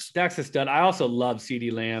quarterbacks. Dak's a stud. I also love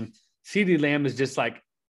CeeDee Lamb. CeeDee Lamb is just like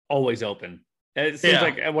always open. It seems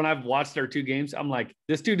like when I've watched their 2 games, I'm like,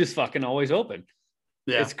 this dude is fucking always open.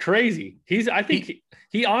 Yeah. It's crazy. I think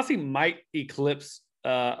he honestly might eclipse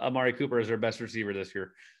Amari Cooper as their best receiver this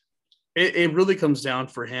year. It really comes down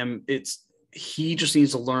for him. He just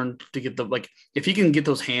needs to learn to get if he can get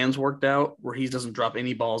those hands worked out where he doesn't drop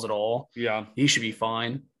any balls at all. Yeah, he should be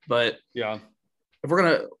fine. But yeah,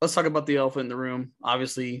 let's talk about the elephant in the room.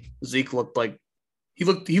 Obviously, Zeke looked like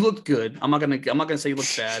he looked good. I'm not gonna say he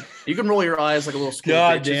looked bad. You can roll your eyes like a little school.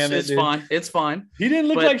 God damn it, it's fine. It's fine. He didn't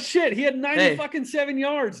look like shit. He had 97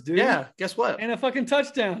 yards, dude. Yeah, guess what? And a fucking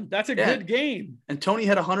touchdown. That's a good game. And Tony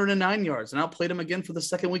had 109 yards, and outplayed him again for the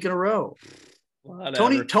second week in a row.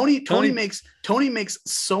 Whatever. Tony makes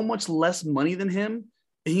so much less money than him,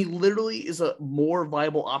 and he literally is a more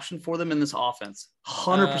viable option for them in this offense.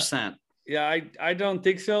 100%. Yeah, I don't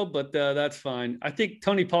think so, but that's fine. I think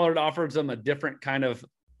Tony Pollard offers them a different kind of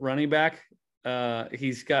running back.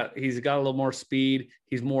 He's got a little more speed.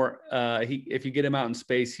 He's more if you get him out in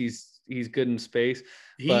space, he's good in space.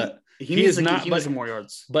 He needs more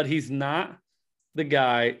yards. But he's not the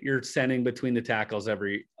guy you're sending between the tackles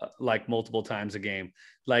every multiple times a game.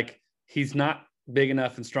 Like, he's not big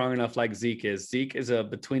enough and strong enough like Zeke is. Zeke is a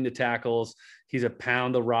between the tackles. He's a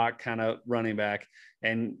pound the rock kind of running back.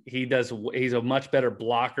 And he's a much better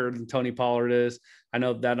blocker than Tony Pollard is. I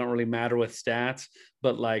know that don't really matter with stats,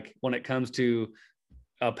 but like when it comes to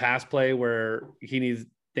a pass play where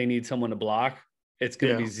they need someone to block, it's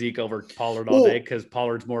going to be Zeke over Pollard all day, because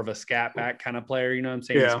Pollard's more of a scat back kind of player. You know what I'm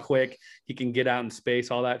saying? Yeah. He's quick. He can get out in space,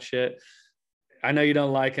 all that shit. I know you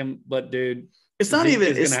don't like him, but dude, it's not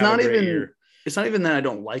even that I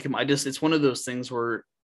don't like him. It's one of those things where,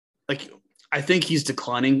 like, I think he's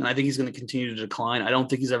declining, and I think he's going to continue to decline. I don't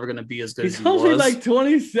think he's ever going to be as good as he was. He's only like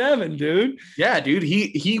 27, dude. Yeah, dude.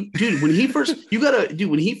 When he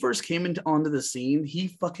first came onto the scene, he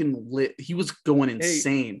fucking lit. He was going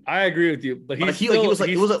insane. I agree with you, but he's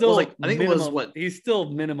still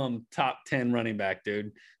minimum top 10 running back,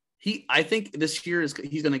 dude. I think this year he's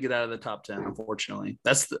going to get out of the top 10. Unfortunately,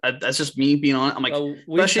 that's just me being on. I'm like,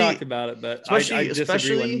 we talked about it, but I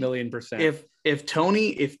disagree 1,000,000%. If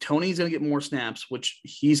Tony's going to get more snaps, which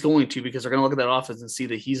he's going to, because they're going to look at that offense and see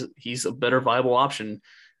that he's a better viable option,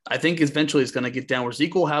 I think eventually it's going to get down where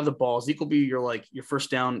Zeke will have the ball. Zeke will be your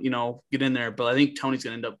first down, get in there. But I think Tony's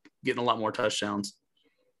going to end up getting a lot more touchdowns.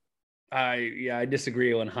 I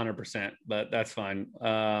disagree 100%, but that's fine.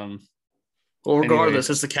 Well, regardless,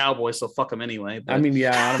 it's the Cowboys, so fuck them anyway. But. I mean,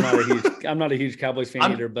 yeah, I'm not a huge Cowboys fan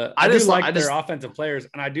either, but I do like their offensive players,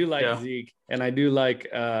 and I do like Zeke, and I do like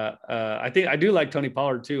I do like Tony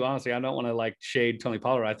Pollard too. Honestly, I don't want to shade Tony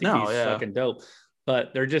Pollard. I think he's fucking dope,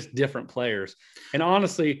 but they're just different players. And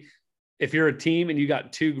honestly, if you're a team and you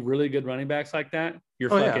got two really good running backs like that, you're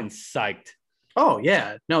fucking psyched. Oh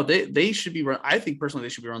yeah, no, they should be run. I think personally they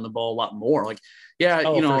should be running the ball a lot more. Like,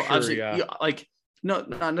 obviously, like no,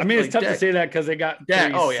 I mean, it's tough to say that because they got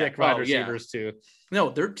three sick wide receivers too. No,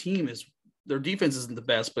 their defense isn't the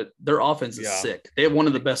best, but their offense is sick. They have one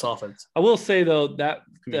of the best offense. I will say though that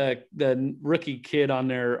the rookie kid on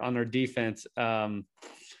their defense. I'm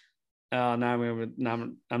not going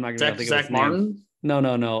to think of his Zach Martin. No,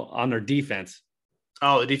 on their defense.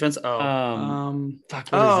 Oh, the defense. What is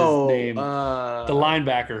his name? The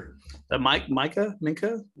linebacker.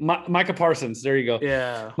 Micah Parsons. There you go.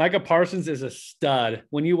 Yeah. Micah Parsons is a stud.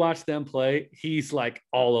 When you watch them play, he's like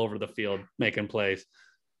all over the field making plays.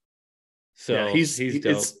 So he's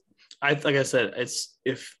dope. Like I said, it's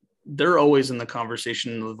if they're always in the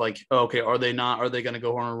conversation of like, okay, are they going to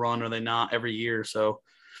go on a run? Are they not every year? So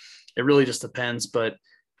it really just depends. But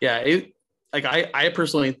yeah, I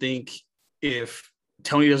personally think if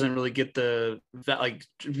Tony doesn't really get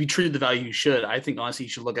be treated the value he should, I think honestly he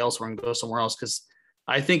should look elsewhere and go somewhere else because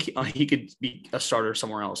I think he could be a starter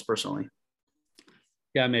somewhere else personally.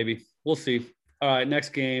 Yeah, maybe. We'll see. All right, next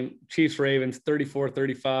game, Chiefs-Ravens,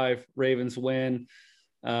 34-35. Ravens win.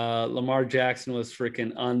 Lamar Jackson was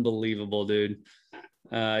freaking unbelievable, dude.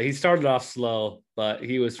 He started off slow, but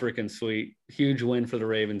he was freaking sweet. Huge win for the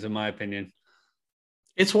Ravens, in my opinion.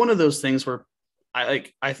 It's one of those things where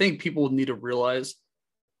I think people need to realize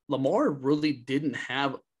Lamar really didn't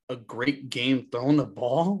have a great game throwing the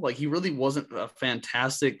ball. Like he really wasn't a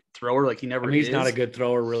fantastic thrower. Like he never. He's not a good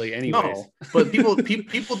thrower, really. Anyways, no. But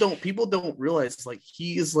people don't realize like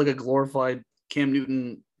he is like a glorified Cam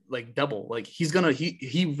Newton like double. Like he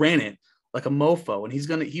ran it like a mofo, and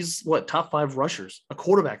he's what top 5 rushers. A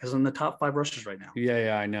quarterback is in the top 5 rushers right now.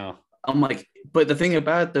 Yeah, I know. I'm like, but the thing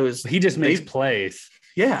about it though is he just makes plays.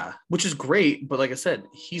 Yeah, which is great. But like I said,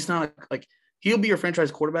 he's not like he'll be your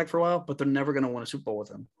franchise quarterback for a while, but they're never going to win a Super Bowl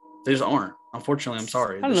with him. They just aren't. Unfortunately, I'm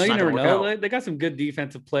sorry. I don't know. You never know. They got some good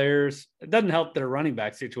defensive players. It doesn't help their running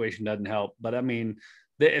back situation doesn't help. But I mean,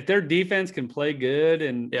 if their defense can play good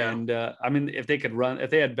and I mean, if they could run,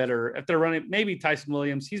 if they're running, maybe Tyson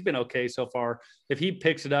Williams, he's been okay so far. If he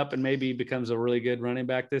picks it up and maybe becomes a really good running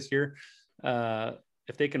back this year,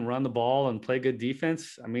 if they can run the ball and play good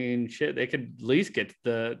defense, I mean, shit, they could at least get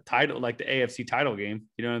the title, like the AFC title game.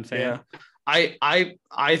 You know what I'm saying? Yeah.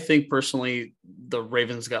 I think personally the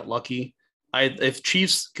Ravens got lucky. If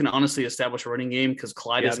Chiefs can honestly establish a running game because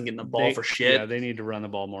Clyde isn't getting the ball for shit. Yeah, they need to run the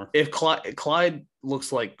ball more. If Clyde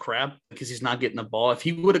looks like crap because he's not getting the ball, if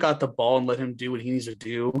he would have got the ball and let him do what he needs to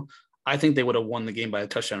do, I think they would have won the game by a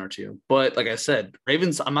touchdown or two. But like I said,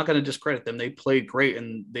 Ravens, I'm not going to discredit them. They played great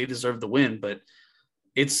and they deserve the win. But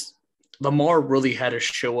it's Lamar really had to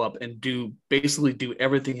show up and basically do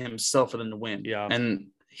everything himself for them to win. Yeah. And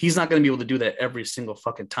he's not going to be able to do that every single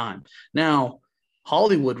fucking time. Now,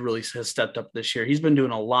 Hollywood really has stepped up this year. He's been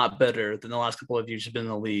doing a lot better than the last couple of years he's been in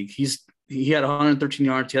the league. He had 113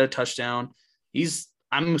 yards. He had a touchdown.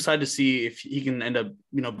 I'm excited to see if he can end up,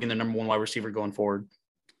 being the number 1 wide receiver going forward.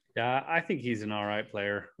 Yeah, I think he's an all right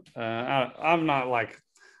player. I'm not like,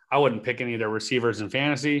 I wouldn't pick any of their receivers in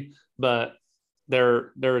fantasy, but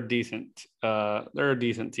they're a decent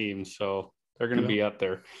team. So they're going to be up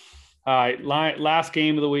there. All right. Last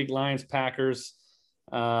game of the week, Lions Packers.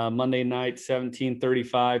 Monday night,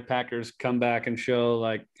 17-35. Packers come back and show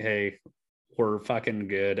like, hey, we're fucking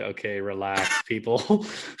good. Okay, relax, people.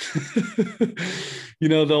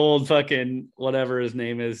 The old fucking whatever his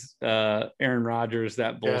name is, Aaron Rodgers,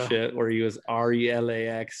 that bullshit where he was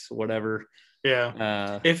RELAX, whatever.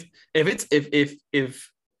 Yeah. If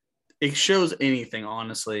it shows anything,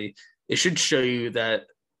 honestly, it should show you that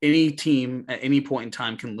any team at any point in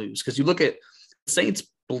time can lose. Because you look at the Saints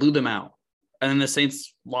blew them out. And then the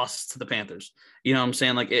Saints lost to the Panthers. You know what I'm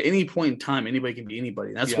saying? Like at any point in time, anybody can be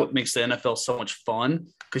anybody. That's what makes the NFL so much fun.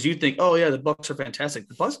 Because you think, oh yeah, the Bucs are fantastic.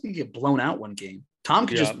 The Bucs can get blown out one game. Tom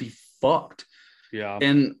could just be fucked. Yeah.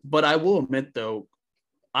 But I will admit though,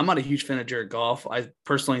 I'm not a huge fan of Jared Goff. I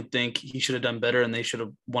personally think he should have done better and they should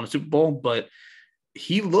have won a Super Bowl. But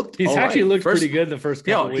he looked. He's actually looked pretty good the first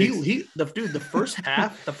couple weeks. The first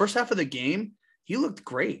half of the game, he looked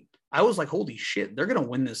great. I was like, holy shit, they're gonna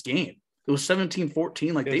win this game. It was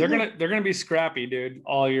 17-14. Like they're gonna be scrappy, dude,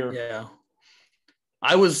 all year. Yeah.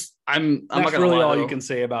 I'm not gonna really lie, all though. you can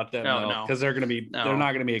say about them, because they're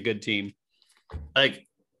not gonna be a good team. Like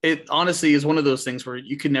it honestly is one of those things where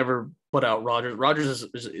you could never put out Rodgers. Rodgers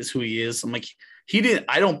is who he is. I'm like,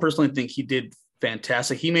 I don't personally think he did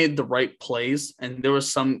fantastic. He made the right plays, and there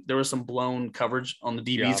was some blown coverage on the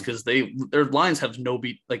DBs because their lines have no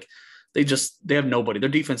beat. Like they have nobody. Their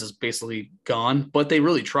defense is basically gone, but they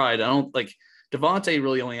really tried. I don't like Devontae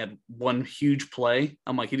really only had one huge play.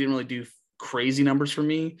 I'm like, he didn't really do crazy numbers for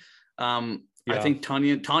me. I think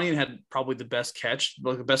Tanyan had probably the best catch,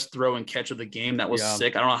 like the best throw and catch of the game. That was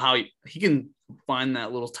sick. I don't know how he can find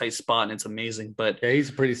that little tight spot, and it's amazing. But yeah, he's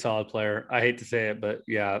a pretty solid player. I hate to say it, but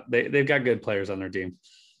yeah, they've got good players on their team.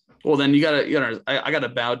 Well, then I gotta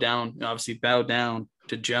bow down, obviously bow down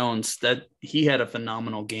to Jones. That he had a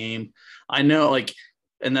phenomenal game. I know,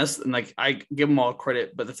 and I give him all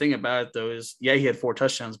credit, but the thing about it though is, yeah, he had 4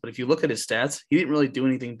 touchdowns, but if you look at his stats, he didn't really do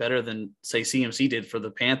anything better than say CMC did for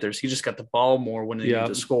the Panthers. He just got the ball more when they needed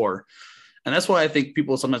to score, and that's why I think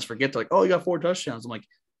people sometimes forget. They're like, oh, he got 4 touchdowns. I'm like,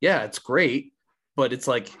 yeah, it's great, but it's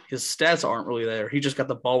like his stats aren't really there. He just got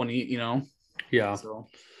the ball when Yeah. So.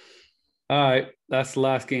 All right, that's the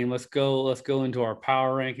last game. Let's go into our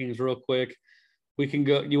power rankings real quick. We can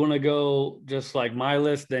go. You want to go just like my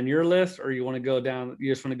list, then your list, or you want to go down? You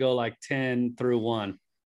just want to go like 10 through 1,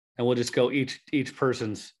 and we'll just go each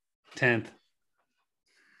person's 10th.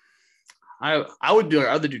 I'd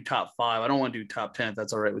rather do top 5. I don't want to do top 10. If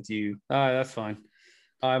that's all right with you. All right, that's fine.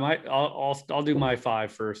 I'll do my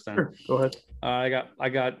 5 first then. Sure, go ahead. I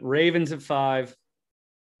got Ravens at 5.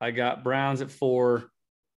 I got Browns at 4.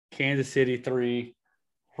 Kansas City 3,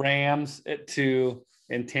 Rams at 2,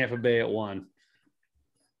 and Tampa Bay at 1.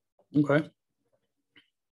 Okay.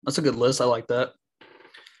 That's a good list. I like that.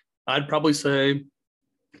 I'd probably say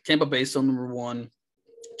Tampa Bay still number 1,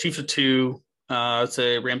 Chiefs at 2, I'd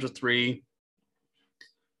say Rams at 3.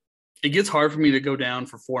 It gets hard for me to go down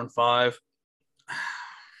for 4 and 5.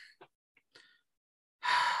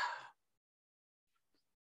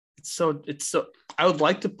 It's so I would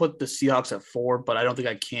like to put the Seahawks at 4, but I don't think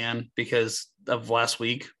I can because of last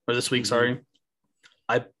week or this week. Sorry.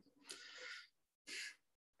 That's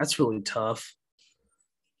really tough.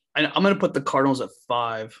 I'm going to put the Cardinals at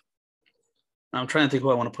 5. I'm trying to think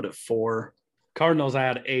who I want to put at 4. Cardinals, I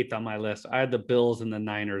had 8th on my list. I had the Bills and the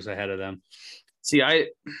Niners ahead of them. See, I'd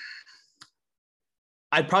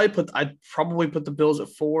probably put the Bills at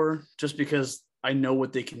 4 just because I know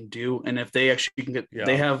what they can do, and if they actually can get,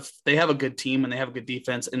 they have a good team and they have a good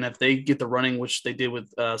defense, and if they get the running, which they did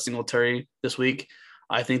with Singletary this week,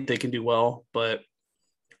 I think they can do well. But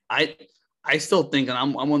I still think, and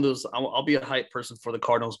I'm one of those, I'll be a hype person for the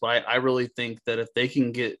Cardinals, but I really think that if they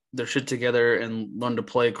can get their shit together and learn to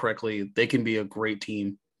play correctly, they can be a great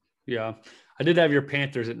team. Yeah, I did have your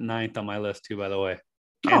Panthers at 9th on my list too, by the way.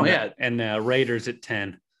 And Raiders at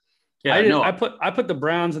 10. Yeah, I put the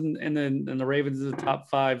Browns and the Ravens in the top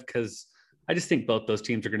 5 because I just think both those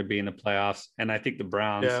teams are going to be in the playoffs, and I think the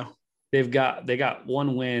Browns they got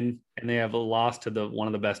 1 win and they have a loss to one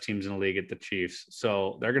of the best teams in the league at the Chiefs,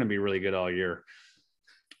 so they're going to be really good all year.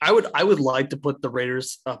 I would like to put the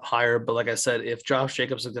Raiders up higher, but like I said, if Josh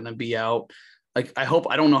Jacobs is going to be out, like I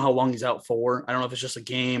don't know how long he's out for. I don't know if it's just a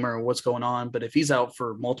game or what's going on, but if he's out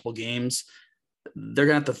for multiple games, they're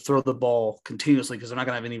going to have to throw the ball continuously because they're not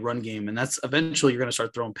going to have any run game. And that's eventually you're going to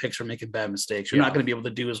start throwing picks or making bad mistakes. You're not going to be able to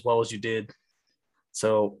do as well as you did.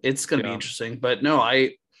 So it's going to be interesting. But no,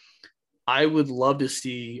 I would love to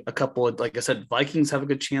see a couple of, like I said, Vikings have a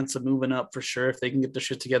good chance of moving up for sure if they can get their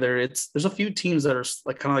shit together. There's a few teams that are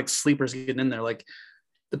like kind of like sleepers getting in there. Like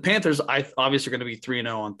the Panthers, obviously are going to be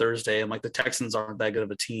 3-0 on Thursday, and like the Texans aren't that good of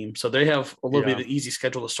a team. So they have a little bit of an easy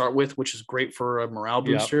schedule to start with, which is great for a morale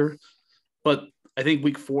booster. But I think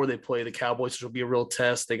week 4 they play the Cowboys, which will be a real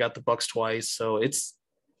test. They got the Bucks twice, so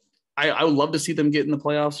I would love to see them get in the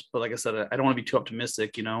playoffs. But like I said, I don't want to be too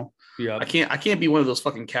optimistic. Yeah, I can't be one of those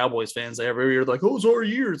fucking Cowboys fans that every year like, oh, it's our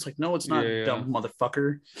year. It's like, no, it's not, dumb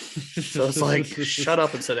motherfucker. So it's like, shut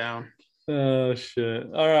up and sit down. Oh shit!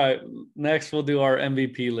 All right, next we'll do our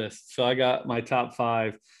MVP list. So I got my top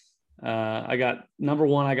 5. I got number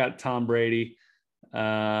 1. I got Tom Brady.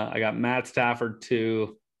 I got Matt Stafford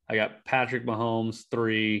 2. I got Patrick Mahomes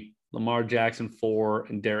 3, Lamar Jackson 4,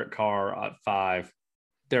 and Derek Carr at 5.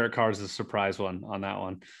 Derek Carr is a surprise one on that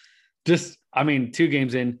one. 2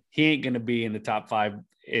 games in, he ain't going to be in the top 5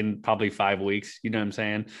 in probably 5 weeks. You know what I'm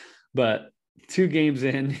saying? But 2 games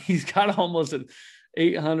in, he's got almost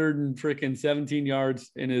 817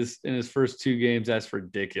 yards in his first 2 games. That's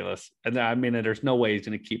ridiculous. And I mean, there's no way he's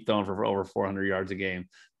going to keep throwing for over 400 yards a game.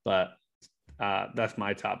 But that's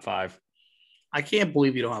my top 5. I can't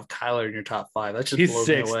believe you don't have Kyler in your top 5. That just blows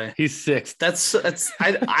me away. He's 6th.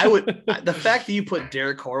 I would the fact that you put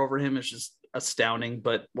Derek Carr over him is just astounding,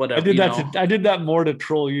 but whatever. I did that more to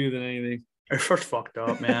troll you than anything. It's fucked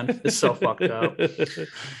up, man. It's so fucked up.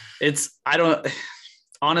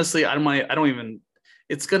 Honestly, I don't even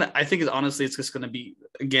I think honestly, it's just gonna be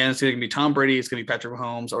again. It's gonna be Tom Brady. It's gonna be Patrick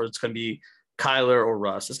Mahomes, or it's gonna be Kyler or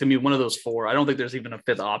Russ. It's gonna be one of those four. I don't think there's even a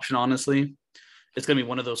fifth option. Honestly, it's gonna be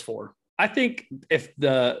one of those four. I think if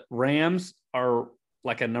the Rams are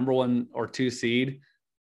like a number 1 or 2 seed,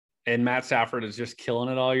 and Matt Stafford is just killing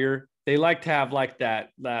it all year, they like to have like that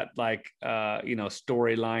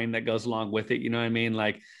storyline that goes along with it. You know what I mean?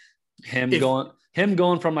 Like him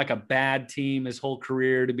going from like a bad team his whole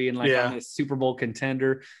career to being like a Super Bowl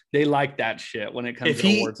contender. They like that shit when it comes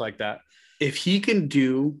to awards like that. If he can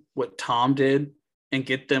do what Tom did and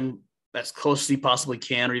get them as close as he possibly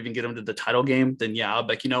can, or even get them to the title game, then I'll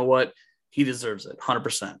bet, you know what? He deserves it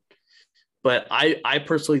 100%. But I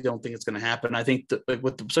personally don't think it's going to happen. I think that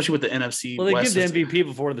especially with the NFC. Well, they West, give the MVP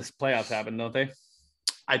before the playoffs happen, don't they?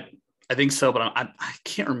 I think so, but I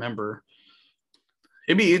can't remember.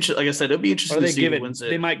 It'd be interesting. Like I said, it'd be interesting to see who wins it.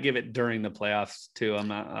 They might give it during the playoffs too. I'm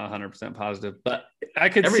not 100% positive, but I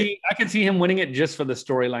could see him winning it just for the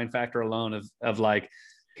storyline factor alone of like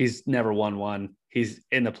he's never won one. He's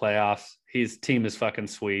in the playoffs. His team is fucking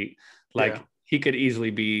sweet. Like he could easily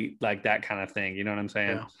be like that kind of thing. You know what I'm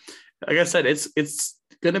saying? Yeah. Like I said, it's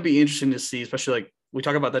going to be interesting to see, especially like we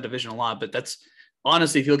talk about that division a lot, but that's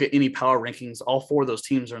honestly, if you look at any power rankings, all 4 of those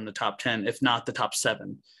teams are in the top 10, if not the top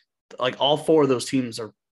 7. Like all 4 of those teams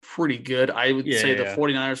are pretty good. I would say the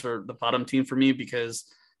 49ers are the bottom team for me because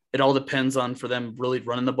it all depends on for them really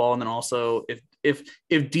running the ball. And then also if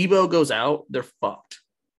Debo goes out, they're fucked.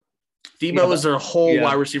 Debo is their whole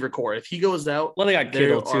wide receiver core. If he goes out, well, they got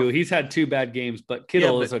Kittle too. He's had 2 bad games, but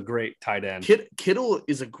Kittle is a great tight end. Kittle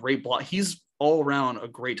is a great block. He's all around a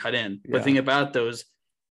great tight end. But the thing about those,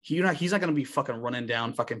 he's not going to be fucking running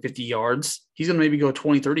down fucking 50 yards. He's going to maybe go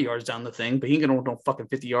 20, 30 yards down the thing, but he ain't going to run fucking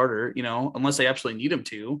 50 yarder, unless they absolutely need him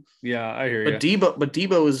to. Yeah, I hear you. But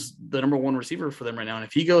Debo is the number 1 receiver for them right now. And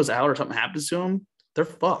if he goes out or something happens to him, they're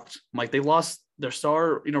fucked. Like they lost their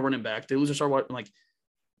star, running back. They lose their star. Like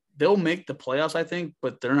they'll make the playoffs, I think,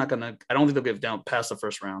 but they're not going to – I don't think they'll get down past the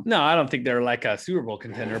first round. No, I don't think they're like a Super Bowl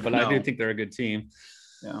contender, but I do think they're a good team.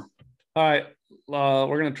 Yeah. All right.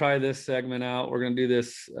 We're going to try this segment out. We're going to do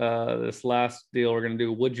this last deal. We're going to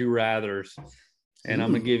do Would You Rathers. And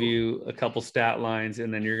I'm going to give you a couple stat lines,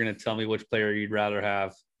 and then you're going to tell me which player you'd rather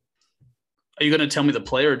have. Are you going to tell me the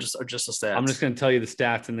player or just the stats? I'm just going to tell you the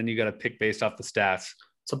stats, and then you got to pick based off the stats.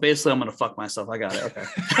 So basically, I'm going to fuck myself. I got it. Okay.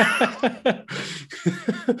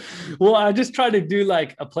 Well, I just try to do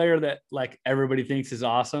like a player that like everybody thinks is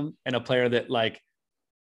awesome and a player that like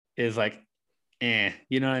is like, you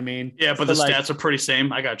know what I mean? Yeah, but so the stats are pretty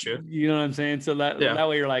same. I got you. You know what I'm saying? So that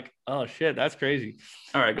way you're like, oh shit, that's crazy.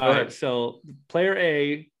 All right, go ahead. So player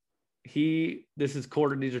A, these are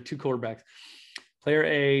 2 quarterbacks. Player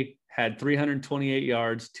A had 328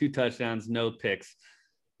 yards, 2 touchdowns, no picks.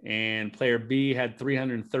 And player B had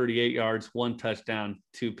 338 yards, 1 touchdown,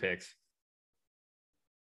 2 picks.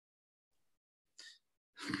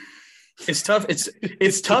 It's tough.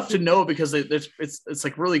 It's tough to know because it's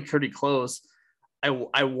like really pretty close.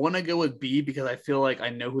 I want to go with B because I feel like I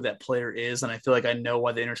know who that player is, and I feel like I know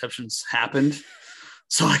why the interceptions happened.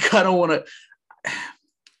 So I kind of want to.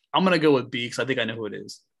 I'm gonna go with B because I think I know who it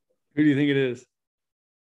is. Who do you think it is?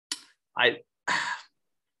 I'm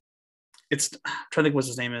trying to think what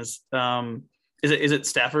his name is. Is it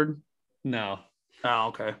Stafford? No. Oh,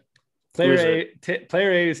 okay.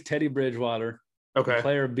 Player A is Teddy Bridgewater. Okay.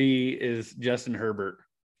 Player B is Justin Herbert.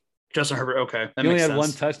 Justin Herbert. Okay. He only had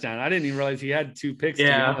 1 touchdown. I didn't even realize he had 2 picks. Yeah.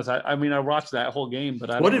 To be honest. I mean, I watched that whole game, but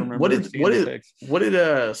I don't remember. What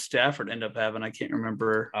did Stafford end up having? I can't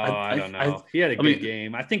remember. Oh, I don't know. He had a good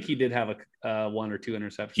game. I think he did have a 1 or 2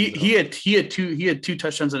 interceptions. He had 2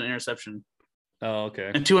 touchdowns and an interception. Oh,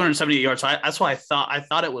 okay. And 278 yards. So that's why I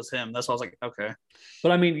thought it was him. That's why I was like, okay.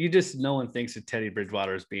 But I mean, no one thinks of Teddy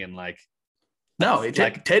Bridgewater as being like, no,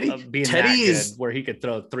 Teddy is where he could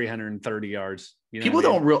throw 330 yards. You know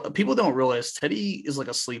people don't realize Teddy is like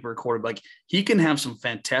a sleeper quarterback. Like he can have some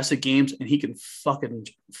fantastic games and he can fucking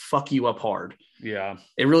fuck you up hard. Yeah.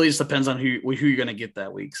 It really just depends on who you're going to get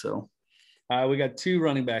that week. So we got 2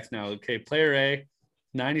 running backs now. Okay. Player A,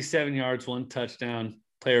 97 yards, 1 touchdown.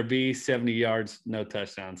 Player B, 70 yards, no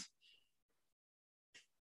touchdowns.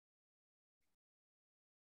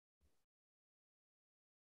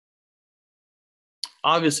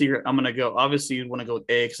 Obviously, you'd want to go with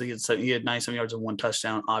A because he had 97 yards and 1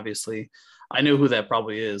 touchdown. Obviously, I know who that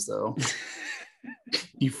probably is, though.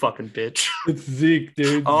 You fucking bitch. It's Zeke,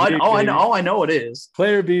 dude. I know it is.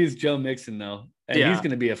 Player B is Joe Mixon, though. And he's going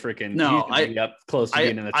to be he's going to be up close to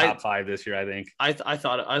being in the top 5 this year, I think. I was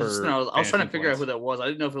trying to figure out who that was. I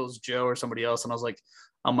didn't know if it was Joe or somebody else. And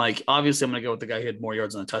I'm like, obviously I'm going to go with the guy who had more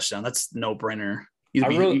yards than a touchdown. That's no brainer. I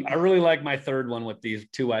really like my third one with these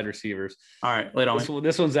two wide receivers. All right, lay it on me.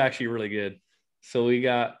 This one's actually really good. So we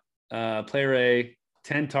got player A,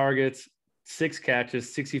 10 targets, 6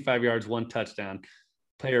 catches, 65 yards, 1 touchdown.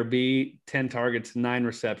 Player B, 10 targets, 9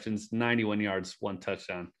 receptions, 91 yards, 1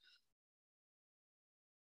 touchdown.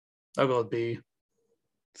 I'll go with B.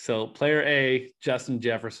 So player A, Justin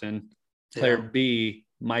Jefferson. Player B,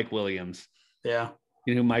 Mike Williams. Yeah.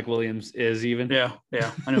 You know who Mike Williams is even? Yeah.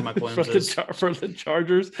 I know who Mike Williams is. For the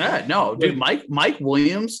Chargers. Yeah, no, dude, Mike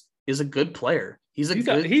Williams is a good player. He's all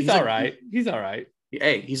right. He's all right.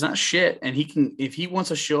 Hey, he's not shit. And he can, if he wants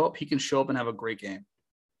to show up, he can show up and have a great game.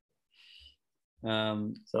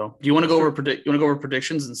 So do you want to go over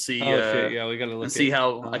predictions and see? Shit, yeah, we got to look and see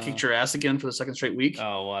how I kicked your ass again for the second straight week.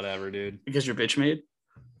 Oh, whatever, dude. Because you're bitch made.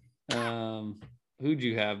 Who'd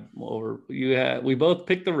you have over? We both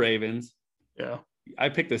picked the Ravens. Yeah. I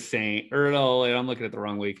picked the Saints. Or no, I'm looking at the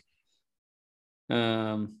wrong week.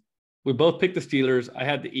 We both picked the Steelers. I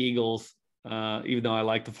had the Eagles, even though I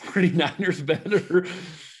like the 49ers better.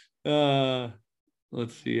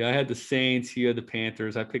 Let's see. I had the Saints. You had the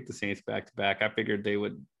Panthers. I picked the Saints back to back. I figured they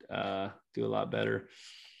would do a lot better.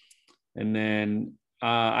 And then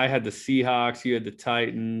I had the Seahawks. You had the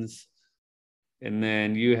Titans. And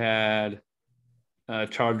then you had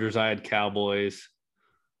Chargers. I had Cowboys.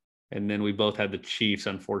 And then we both had the Chiefs,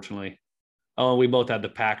 unfortunately. Oh, we both had the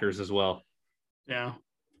Packers as well. Yeah.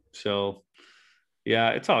 So,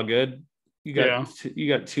 yeah, it's all good. You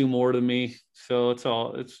got 2 more than me, so it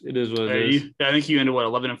is what it is. I think you ended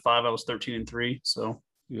 11-5. I was 13-3. So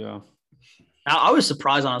yeah, I was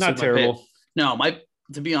surprised, honestly. Not terrible. No,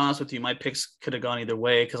 to be honest with you, my picks could have gone either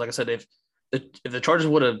way because, like I said, if the Chargers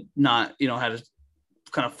would have not, had to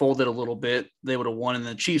kind of folded a little bit, they would have won. And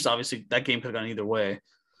the Chiefs, obviously, that game could have gone either way.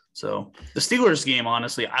 So the Steelers game,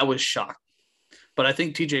 honestly, I was shocked. But I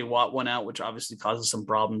think TJ Watt went out, which obviously causes some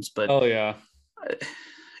problems. But oh yeah,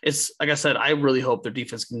 it's like I said, I really hope their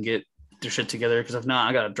defense can get their shit together because if not,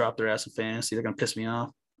 I got to drop their ass in fantasy. They're gonna piss me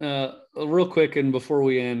off. Real quick, and before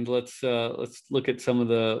we end, let's look at some of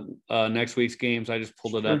the next week's games. I just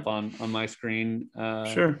pulled it up on my screen.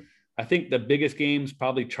 Sure. I think the biggest game is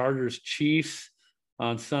probably Chargers Chiefs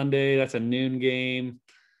on Sunday. That's a noon game.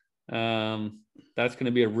 That's going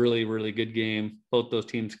to be a really, really good game. Both those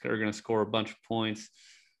teams are going to score a bunch of points.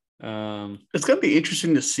 It's going to be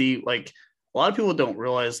interesting to see. Like, a lot of people don't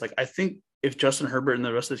realize, like, I think if Justin Herbert and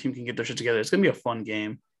the rest of the team can get their shit together, it's going to be a fun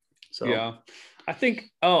game. So yeah, I think,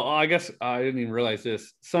 I guess I didn't even realize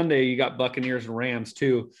this. Sunday, you got Buccaneers and Rams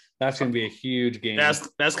too. That's going to be a huge game. That's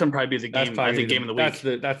going to probably be the game. I think game of the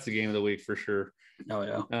week. That's the game of the week for sure. Oh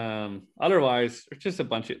yeah. Otherwise, it's just a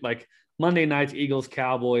bunch of like Monday nights, Eagles,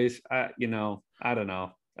 Cowboys. I don't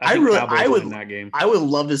know. I would win that game. I would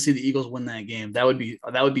love to see the Eagles win that game. That would be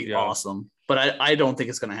awesome. But I don't think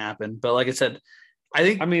it's going to happen. But like I said,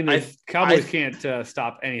 the Cowboys can't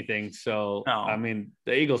stop anything. So no. I mean,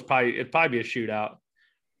 the Eagles it'd probably be a shootout.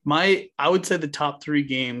 I would say the top 3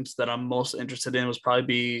 games that I'm most interested in was probably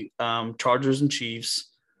be Chargers and Chiefs.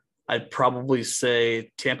 I'd probably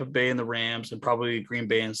say Tampa Bay and the Rams, and probably Green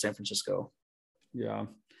Bay and San Francisco. Yeah.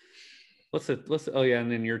 And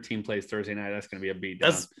then your team plays Thursday night. That's going to be a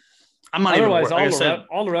beatdown. I'm not Otherwise, even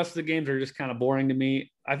all the rest of the games are just kind of boring to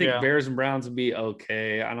me. I think Bears and Browns will be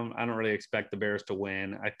okay. I don't really expect the Bears to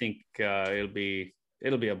win. I think it'll be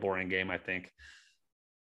a boring game. I think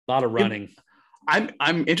a lot of running.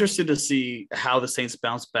 I'm interested to see how the Saints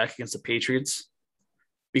bounce back against the Patriots.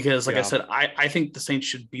 Because, like I said, I think the Saints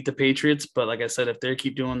should beat the Patriots. But like I said, if they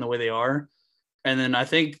keep doing the way they are, and then I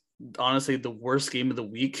think, honestly, the worst game of the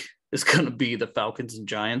week is going to be the Falcons and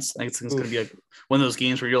Giants. I think it's going to be like one of those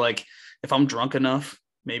games where you're like, if I'm drunk enough,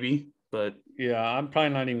 maybe. But yeah, I'm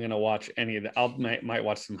probably not even going to watch any of that. I might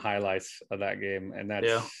watch some highlights of that game, and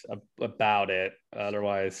that's about it.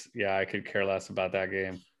 Otherwise, I could care less about that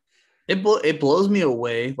game. It blows me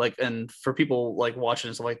away. Like, and for people like watching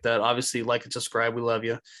and stuff like that, obviously, like and subscribe, we love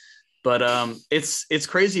you. But it's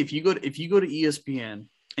crazy if you go to ESPN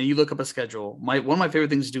and you look up a schedule. One of my favorite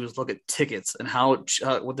things to do is look at tickets and how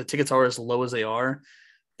what the tickets are as low as they are,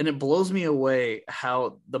 and it blows me away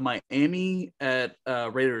how the Miami at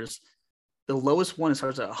Raiders, the lowest one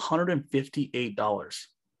starts at $158.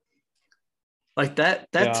 Like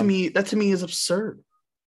that to me is absurd.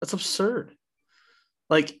 That's absurd.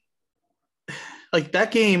 Like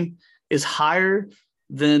that game is higher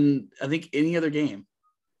than I think any other game.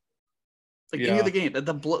 Any other game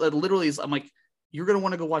that literally is. I'm like, you're gonna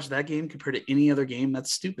want to go watch that game compared to any other game?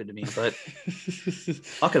 That's stupid to me. But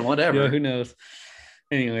fucking whatever. Yeah, who knows?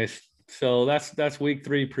 Anyways, so that's week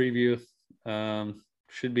 3 preview.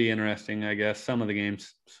 Should be interesting, I guess. Some of the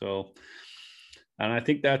games. So And I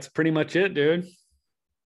think that's pretty much it, dude.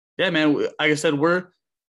 Yeah, man. Like I said, we're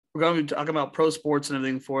going to be talking about pro sports and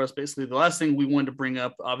everything for us. Basically, the last thing we wanted to bring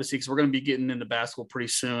up, obviously, because we're going to be getting into basketball pretty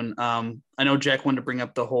soon. I know Jack wanted to bring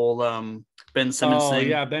up the whole Ben Simmons thing. Oh,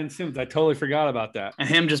 yeah, Ben Simmons. I totally forgot about that. And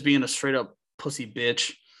him just being a straight up pussy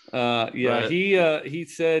bitch. Yeah, but he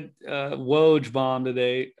said Woj bomb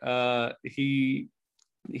today.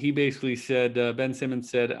 He basically said Ben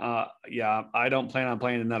Simmons said, yeah, I don't plan on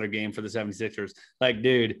playing another game for the 76ers. Like,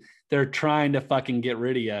 dude, they're trying to fucking get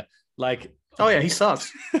rid of you. Like, oh yeah, he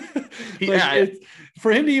sucks.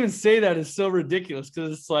 For him to even say that is so ridiculous,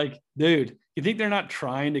 because it's like, dude, you think they're not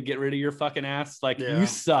trying to get rid of your fucking ass? Like, you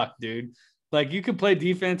suck, dude. Like, you can play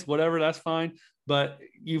defense, whatever, that's fine, but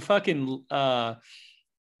you fucking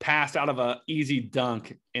passed out of a easy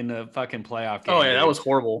dunk in the fucking playoff game. Oh yeah, dude. That was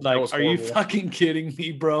horrible. Like, was horrible. Are you fucking kidding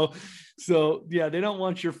me, bro? So yeah, they don't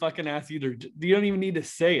want your fucking ass either. You don't even need to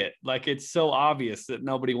say it. Like, it's so obvious that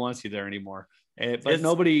nobody wants you there anymore. But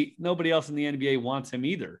nobody else in the NBA wants him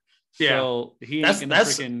either. Yeah. So he ain't gonna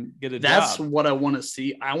freaking get a job. That's what I want to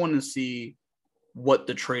see. I want to see what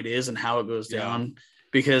the trade is and how it goes down,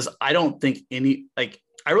 because I don't think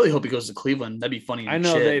I really hope he goes to Cleveland. That'd be funny. I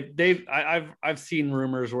know I've seen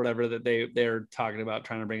rumors or whatever that they're talking about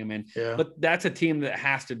trying to bring him in. Yeah. But that's a team that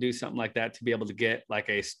has to do something like that to be able to get like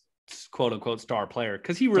a quote unquote star player,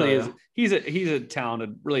 because he really is. He's a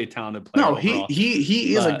talented, really talented player. No,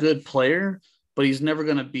 he is a good player, but he's never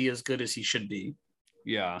going to be as good as he should be.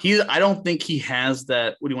 Yeah. I don't think he has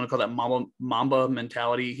that, what do you want to call that, Mamba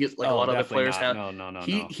mentality. He's like a lot of other players have. No.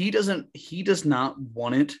 He does not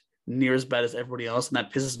want it near as bad as everybody else, and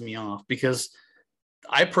that pisses me off, because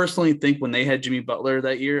I personally think when they had Jimmy Butler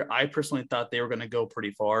that year, I personally thought they were going to go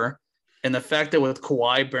pretty far. And the fact that with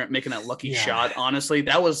Kawhi making that lucky shot, honestly,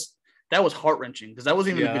 that was heart-wrenching, because that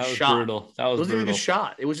wasn't even a good shot. Brutal. That was wasn't even a good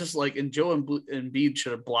shot. It was just like, and Joe and Embiid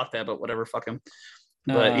should have blocked that, but whatever, fuck him.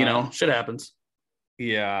 But shit happens.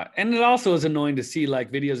 Yeah. And it also is annoying to see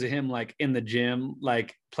like videos of him like in the gym,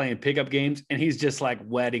 like playing pickup games, and he's just like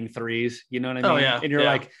wetting threes. You know what I mean? Oh, yeah. And you're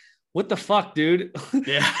like, what the fuck, dude?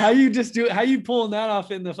 Yeah. How you pulling that off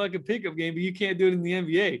in the fucking pickup game, but you can't do it in the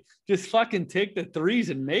NBA? Just fucking take the threes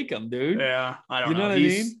and make them, dude. Yeah. I don't know. You know what I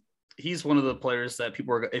mean? He's one of the players that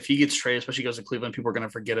people are, if he gets traded, especially goes to Cleveland, people are going to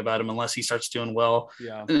forget about him unless he starts doing well.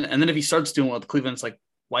 Yeah. And then if he starts doing well with Cleveland, it's like,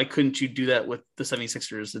 why couldn't you do that with the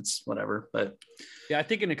 76ers? It's whatever. But yeah, I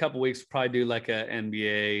think in a couple of weeks, probably do like a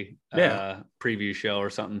NBA preview show or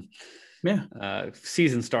something. Yeah.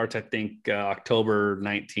 Season starts, I think, October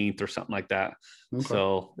 19th or something like that. Okay.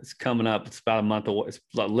 So it's coming up. It's about a month away. It's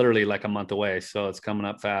literally like a month away. So it's coming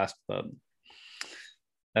up fast, but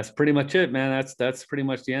that's pretty much it, man. That's pretty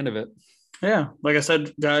much the end of it. Yeah. Like I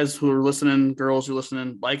said, guys who are listening, girls who are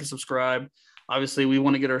listening, like and subscribe. Obviously, we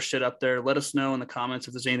want to get our shit up there. Let us know in the comments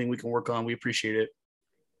if there's anything we can work on. We appreciate it.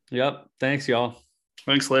 Yep. Thanks, y'all.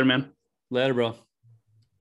 Thanks. Later, man. Later, bro.